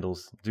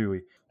handles, do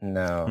we?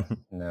 No,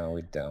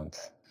 we don't.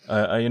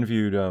 I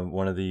interviewed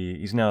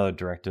he's now a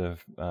director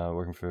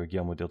working for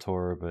Guillermo del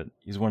Toro, but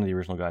he's one of the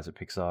original guys at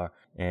Pixar.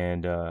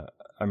 And I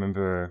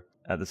remember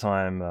at the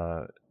time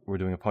we were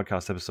doing a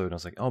podcast episode, and I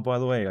was like, oh, by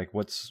the way, like,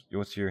 what's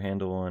your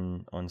handle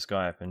on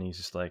Skype? And he's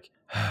just like,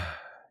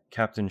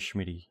 Captain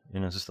Schmitty.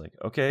 And I was just like,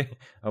 okay,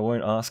 I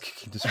won't ask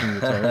to swing the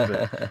tone,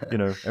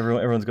 but,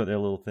 everyone's got their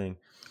little thing.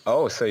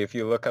 Oh, so if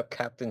you look up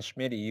Captain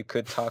Schmitty, you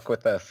could talk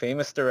with a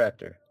famous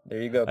director. There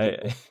you go,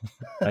 people.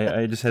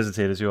 I just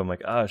hesitated too. I'm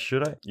like,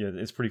 should I? Yeah,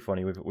 it's pretty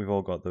funny. We've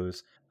all got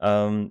those.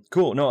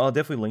 Cool. No, I'll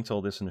definitely link to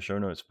all this in the show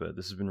notes, but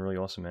this has been really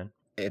awesome, man.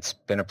 It's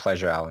been a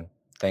pleasure, Alan.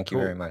 Thank you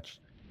very much.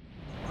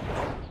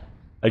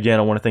 Again,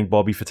 I want to thank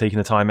Bobby for taking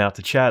the time out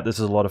to chat. This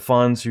is a lot of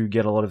fun to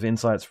get a lot of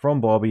insights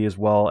from Bobby as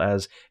well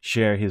as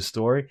share his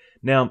story.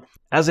 Now,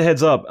 as a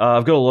heads up,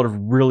 I've got a lot of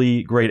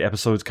really great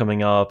episodes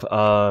coming up.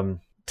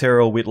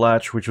 Terrell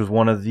Whitlatch, which was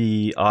one of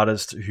the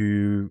artists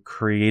who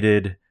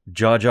created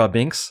Jar Jar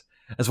Binks,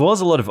 as well as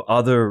a lot of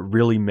other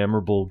really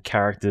memorable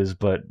characters,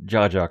 but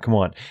Jar Jar, come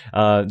on.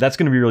 That's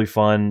going to be really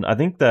fun. I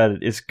think that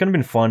it's going to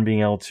be fun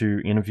being able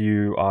to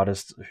interview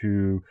artists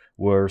who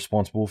were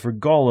responsible for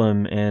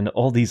Gollum and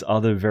all these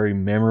other very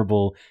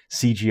memorable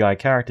CGI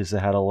characters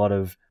that had a lot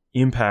of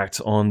impact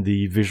on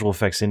the visual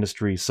effects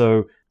industry.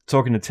 So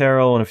talking to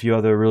Terrell and a few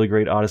other really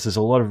great artists, there's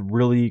a lot of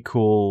really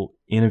cool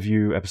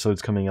interview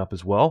episodes coming up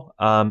as well.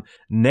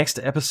 Next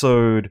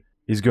episode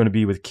is going to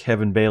be with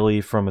Kevin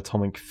Bailey from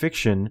Atomic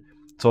Fiction,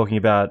 talking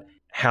about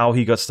how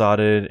he got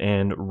started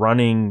and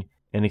running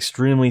an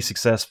extremely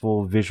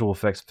successful visual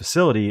effects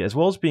facility, as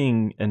well as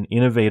being an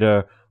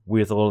innovator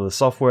with a lot of the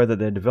software that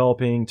they're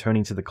developing,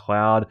 turning to the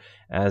cloud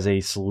as a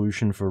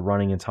solution for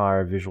running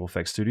entire visual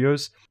effects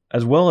studios,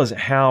 as well as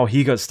how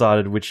he got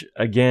started, which,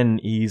 again,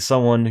 he's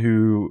someone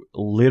who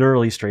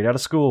literally straight out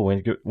of school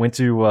went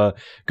to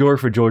go work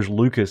for George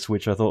Lucas,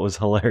 which I thought was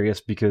hilarious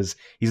because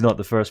he's not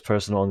the first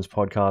person on this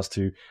podcast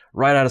to,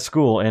 right out of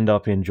school, end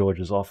up in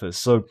George's office.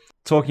 So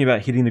talking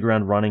about hitting the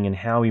ground running and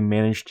how he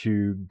managed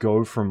to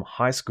go from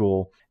high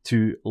school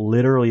to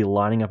literally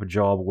lining up a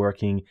job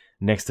working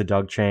next to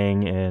Doug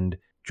Chang and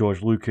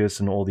George Lucas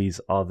and all these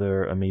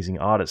other amazing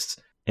artists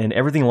and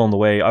everything along the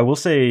way. I will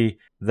say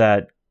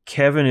that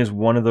Kevin is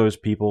one of those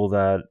people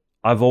that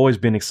I've always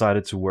been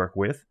excited to work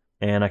with,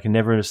 and I can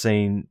never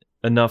say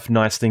enough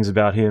nice things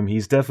about him.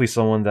 He's definitely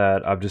someone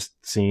that I've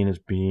just seen as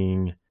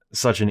being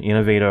such an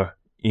innovator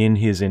in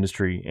his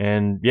industry.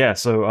 And yeah,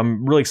 so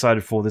I'm really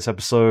excited for this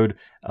episode.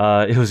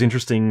 It was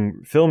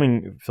interesting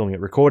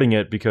recording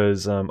it,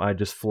 because I'd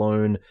just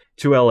flown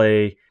to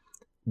LA,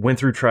 went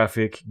through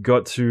traffic,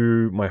 got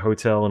to my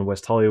hotel in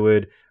West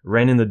Hollywood,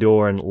 ran in the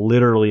door, and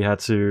literally had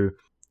to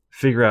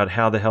figure out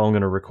how the hell I'm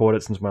going to record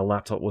it since my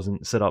laptop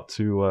wasn't set up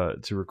to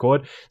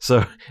record.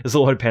 So there's a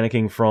lot of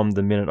panicking from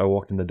the minute I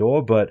walked in the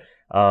door. But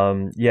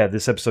yeah,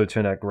 this episode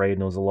turned out great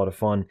and it was a lot of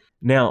fun.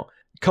 Now,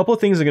 a couple of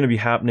things are going to be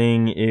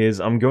happening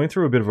is I'm going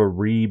through a bit of a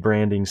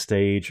rebranding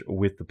stage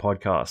with the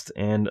podcast.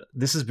 And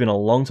this has been a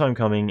long time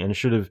coming, and it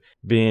should have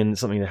been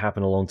something that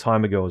happened a long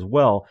time ago as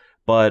well.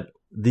 But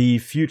the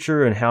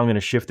future and how I'm going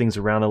to shift things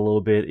around a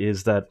little bit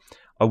is that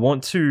I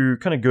want to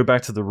kind of go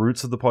back to the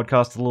roots of the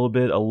podcast a little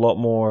bit, a lot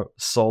more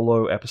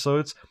solo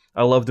episodes.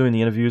 I love doing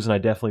the interviews, and I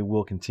definitely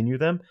will continue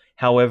them.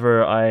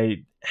 However, I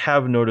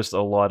have noticed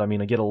a lot. I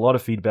mean, I get a lot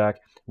of feedback,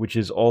 which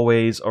is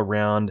always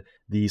around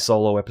the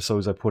solo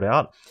episodes I put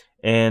out.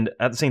 And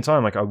at the same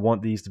time, like, I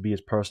want these to be as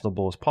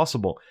personable as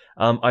possible.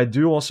 I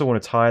do also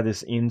want to tie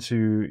this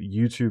into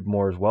YouTube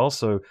more as well.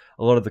 So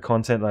a lot of the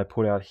content that I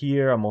put out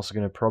here, I'm also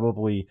going to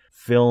probably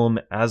film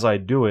as I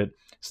do it,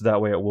 so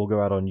that way it will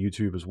go out on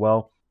YouTube as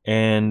well.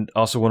 And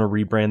I also want to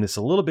rebrand this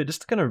a little bit,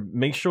 just to kind of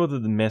make sure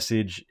that the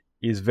message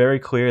is very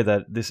clear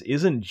that this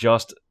isn't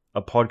just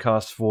a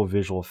podcast for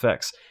visual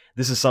effects.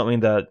 This is something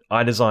that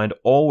I designed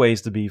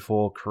always to be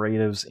for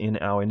creatives in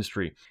our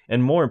industry.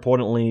 And more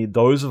importantly,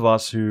 those of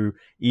us who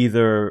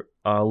either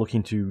are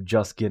looking to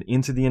just get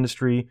into the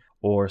industry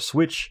or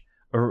switch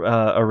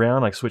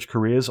around, like switch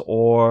careers,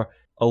 or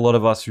a lot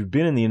of us who've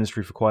been in the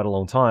industry for quite a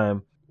long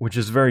time, which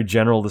is very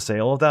general to say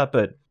all of that.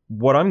 But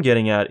what I'm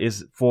getting at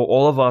is for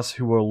all of us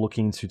who are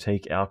looking to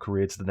take our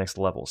career to the next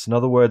level. So in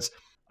other words,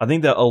 I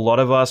think that a lot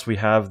of us, we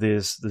have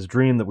this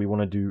dream that we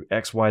want to do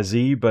X, Y,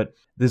 Z, but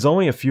there's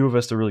only a few of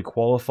us to really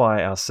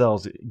qualify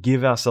ourselves,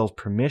 give ourselves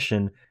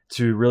permission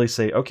to really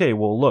say, okay,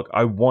 well, look,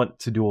 I want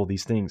to do all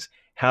these things.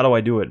 How do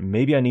I do it?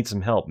 Maybe I need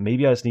some help.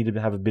 Maybe I just need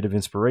to have a bit of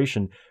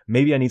inspiration.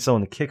 Maybe I need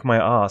someone to kick my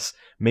ass.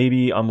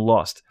 Maybe I'm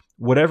lost.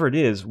 Whatever it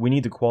is, we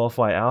need to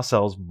qualify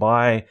ourselves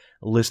by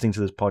listening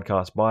to this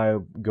podcast, by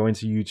going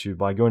to YouTube,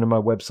 by going to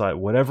my website,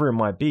 whatever it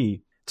might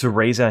be, to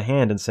raise our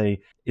hand and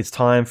say, it's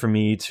time for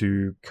me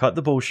to cut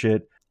the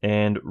bullshit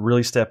and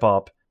really step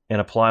up and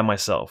apply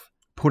myself.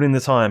 Put in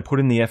the time, put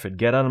in the effort,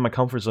 get out of my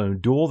comfort zone,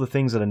 do all the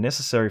things that are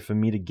necessary for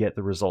me to get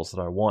the results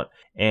that I want.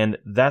 And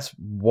that's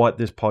what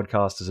this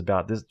podcast is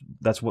about.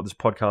 That's what this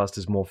podcast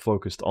is more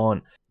focused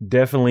on.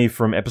 Definitely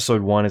from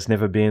episode 1, it's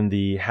never been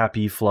the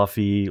happy,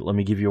 fluffy, let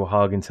me give you a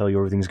hug and tell you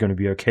everything's going to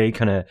be okay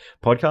kind of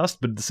podcast.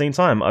 But at the same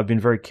time, I've been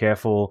very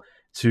careful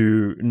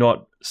to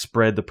not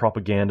spread the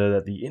propaganda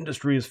that the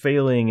industry is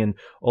failing and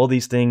all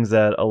these things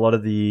that a lot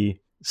of the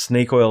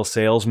snake oil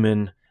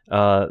salesmen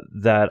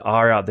that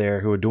are out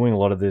there who are doing a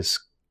lot of this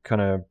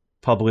kind of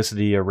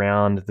publicity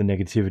around the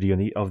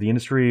negativity of the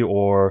industry,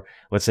 or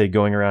let's say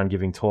going around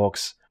giving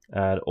talks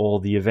at all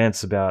the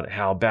events about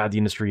how bad the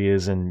industry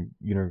is and,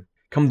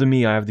 come to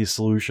me, I have the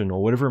solution,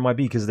 or whatever it might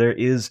be, because there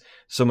is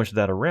so much of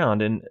that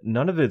around and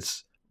none of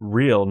it's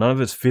real, none of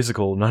it's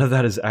physical, none of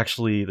that is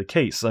actually the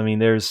case. I mean,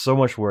 there's so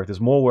much work. There's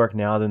more work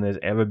now than there's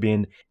ever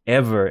been,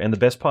 ever. And the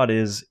best part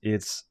is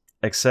it's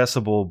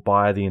accessible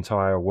by the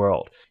entire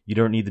world. You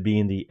don't need to be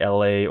in the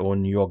LA or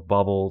New York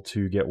bubble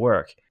to get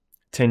work.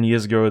 10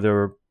 years ago, there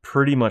were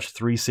pretty much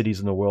 3 cities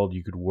in the world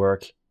you could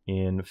work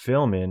in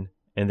film in,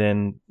 and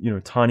then,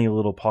 tiny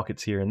little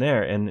pockets here and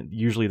there. And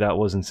usually that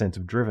was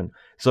incentive driven.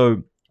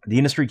 So the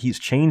industry keeps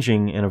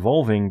changing and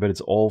evolving, but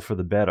it's all for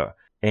the better.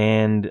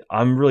 And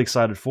I'm really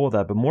excited for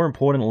that. But more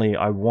importantly,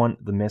 I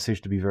want the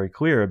message to be very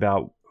clear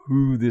about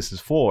who this is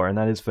for. And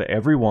that is for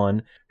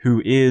everyone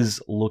who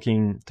is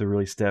looking to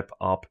really step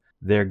up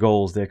their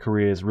goals, their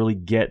careers, really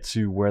get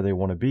to where they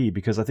want to be.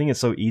 Because I think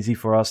it's so easy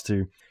for us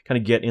to kind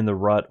of get in the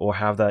rut or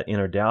have that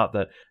inner doubt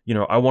that,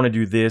 I want to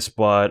do this,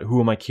 but who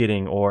am I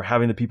kidding? Or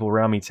having the people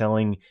around me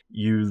telling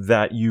you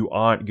that you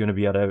aren't going to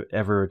be able to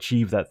ever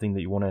achieve that thing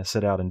that you want to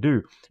set out and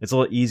do. It's a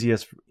lot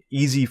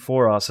easy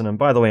for us. And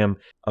by the way,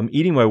 I'm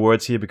eating my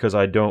words here because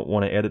I don't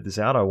want to edit this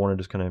out. I want to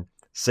just kind of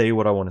say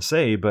what I want to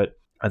say. But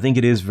I think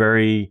it is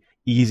very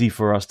easy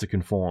for us to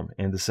conform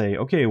and to say,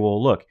 okay,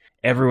 well, look,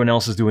 everyone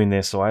else is doing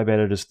this, so I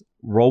better just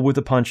roll with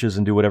the punches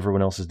and do what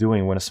everyone else is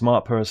doing, when a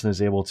smart person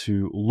is able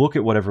to look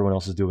at what everyone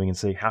else is doing and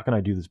say, how can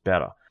I do this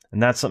better?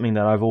 And that's something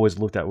that I've always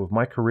looked at with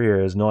my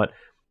career, is not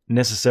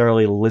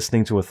necessarily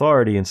listening to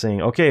authority and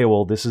saying, okay,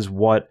 well, this is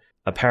what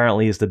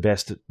apparently is the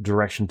best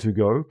direction to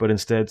go, but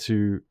instead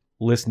to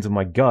listen to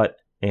my gut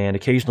and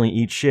occasionally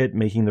eat shit,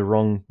 making the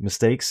wrong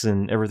mistakes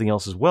and everything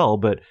else as well,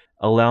 but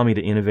allow me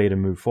to innovate and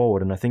move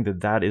forward. And I think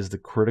that that is the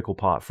critical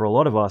part for a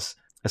lot of us,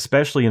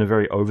 especially in a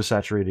very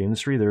oversaturated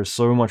industry. There is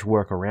so much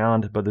work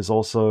around, but there's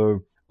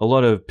also a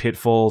lot of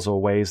pitfalls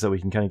or ways that we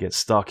can kind of get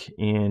stuck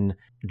in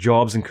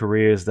jobs and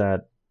careers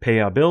that pay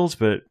our bills,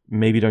 but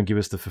maybe don't give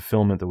us the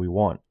fulfillment that we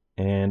want.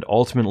 And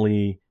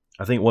ultimately,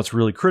 I think what's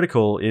really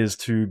critical is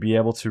to be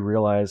able to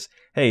realize,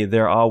 hey,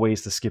 there are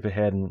ways to skip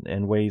ahead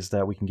and ways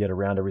that we can get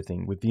around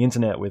everything. With the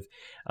internet, with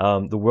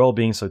the world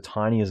being so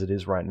tiny as it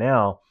is right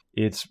now,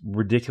 it's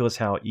ridiculous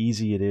how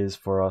easy it is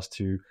for us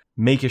to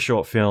make a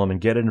short film and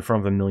get it in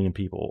front of 1 million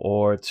people,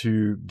 or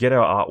to get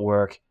our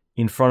artwork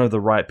in front of the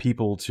right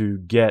people to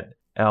get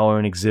our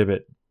own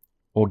exhibit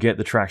or get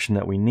the traction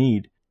that we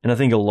need. And I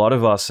think a lot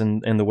of us,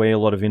 and the way a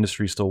lot of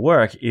industries still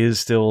work, is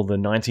still the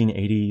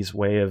 1980s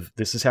way of,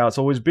 this is how it's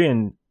always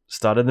been,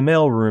 start in the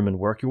mailroom and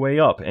work your way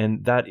up.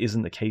 And that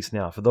isn't the case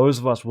now. For those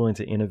of us willing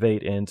to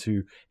innovate and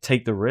to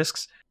take the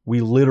risks, we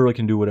literally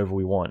can do whatever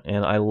we want.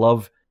 And I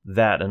love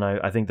that, and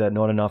I think that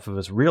not enough of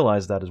us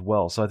realize that as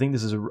well. So I think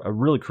this is a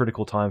really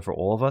critical time for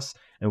all of us,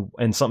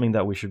 and something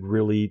that we should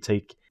really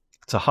take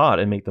to heart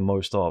and make the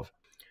most of.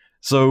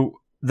 So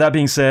that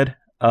being said,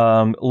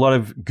 a lot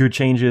of good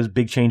changes,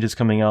 big changes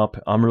coming up.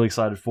 I'm really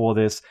excited for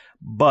this.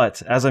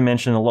 But as I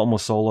mentioned, a lot more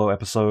solo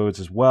episodes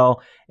as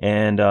well.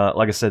 And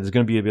like I said, there's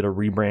going to be a bit of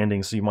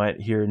rebranding. So you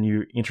might hear a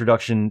new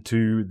introduction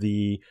to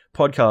the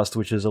podcast,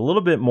 which is a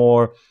little bit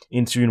more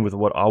in tune with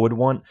what I would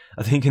want.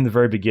 I think in the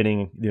very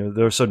beginning,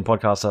 there are certain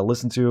podcasts I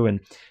listened to and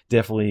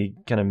definitely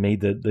kind of made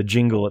the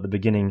jingle at the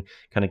beginning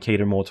kind of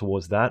cater more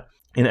towards that.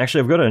 And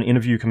actually, I've got an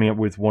interview coming up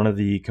with one of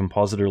the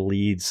compositor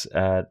leads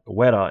at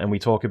Weta, and we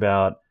talk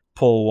about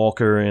Paul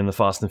Walker in the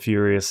Fast and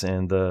Furious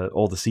and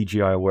all the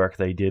CGI work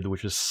they did,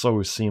 which is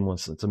so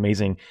seamless. It's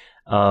amazing.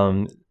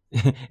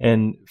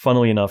 And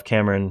funnily enough,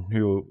 Cameron,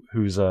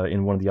 who's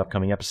in one of the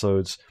upcoming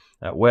episodes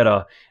at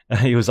Weta,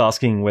 he was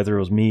asking whether it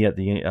was me at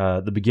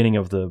the beginning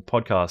of the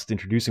podcast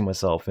introducing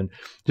myself. And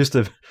just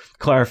to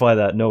clarify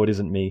that, no, it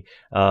isn't me.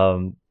 But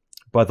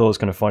I thought it was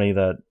kind of funny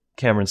that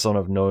Cameron's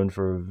someone I've known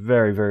for a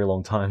very, very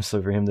long time. So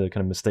for him to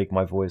kind of mistake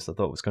my voice, I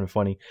thought it was kind of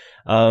funny.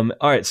 All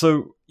right.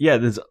 So yeah,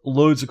 there's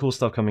loads of cool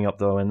stuff coming up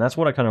though. And that's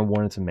what I kind of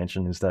wanted to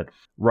mention, is that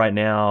right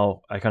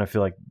now I kind of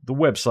feel like the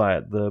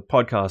website, the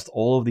podcast,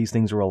 all of these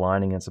things are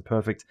aligning. It's a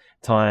perfect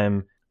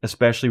time,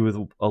 especially with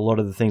a lot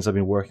of the things I've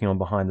been working on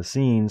behind the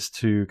scenes,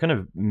 to kind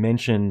of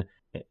mention,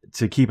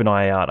 to keep an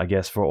eye out, I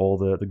guess, for all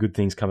the good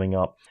things coming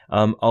up.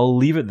 I'll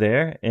leave it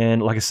there.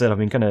 And like I said, I've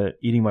been kind of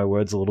eating my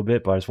words a little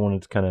bit, but I just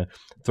wanted to kind of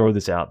throw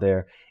this out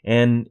there.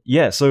 And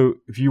yeah, so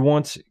if you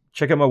want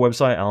check out my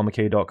website,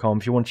 alanmckay.com.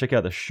 If you want to check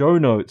out the show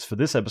notes for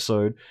this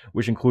episode,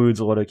 which includes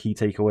a lot of key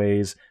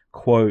takeaways,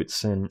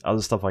 quotes, and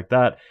other stuff like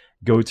that,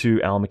 go to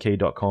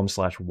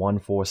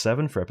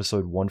alanmckay.com/147 for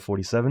episode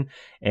 147.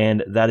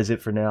 And that is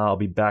it for now. I'll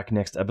be back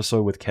next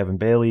episode with Kevin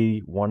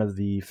Bailey, one of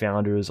the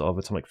founders of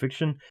Atomic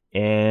Fiction.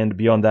 And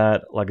beyond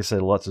that, like I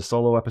said, lots of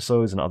solo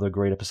episodes and other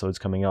great episodes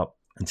coming up.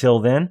 Until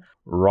then,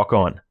 rock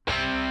on.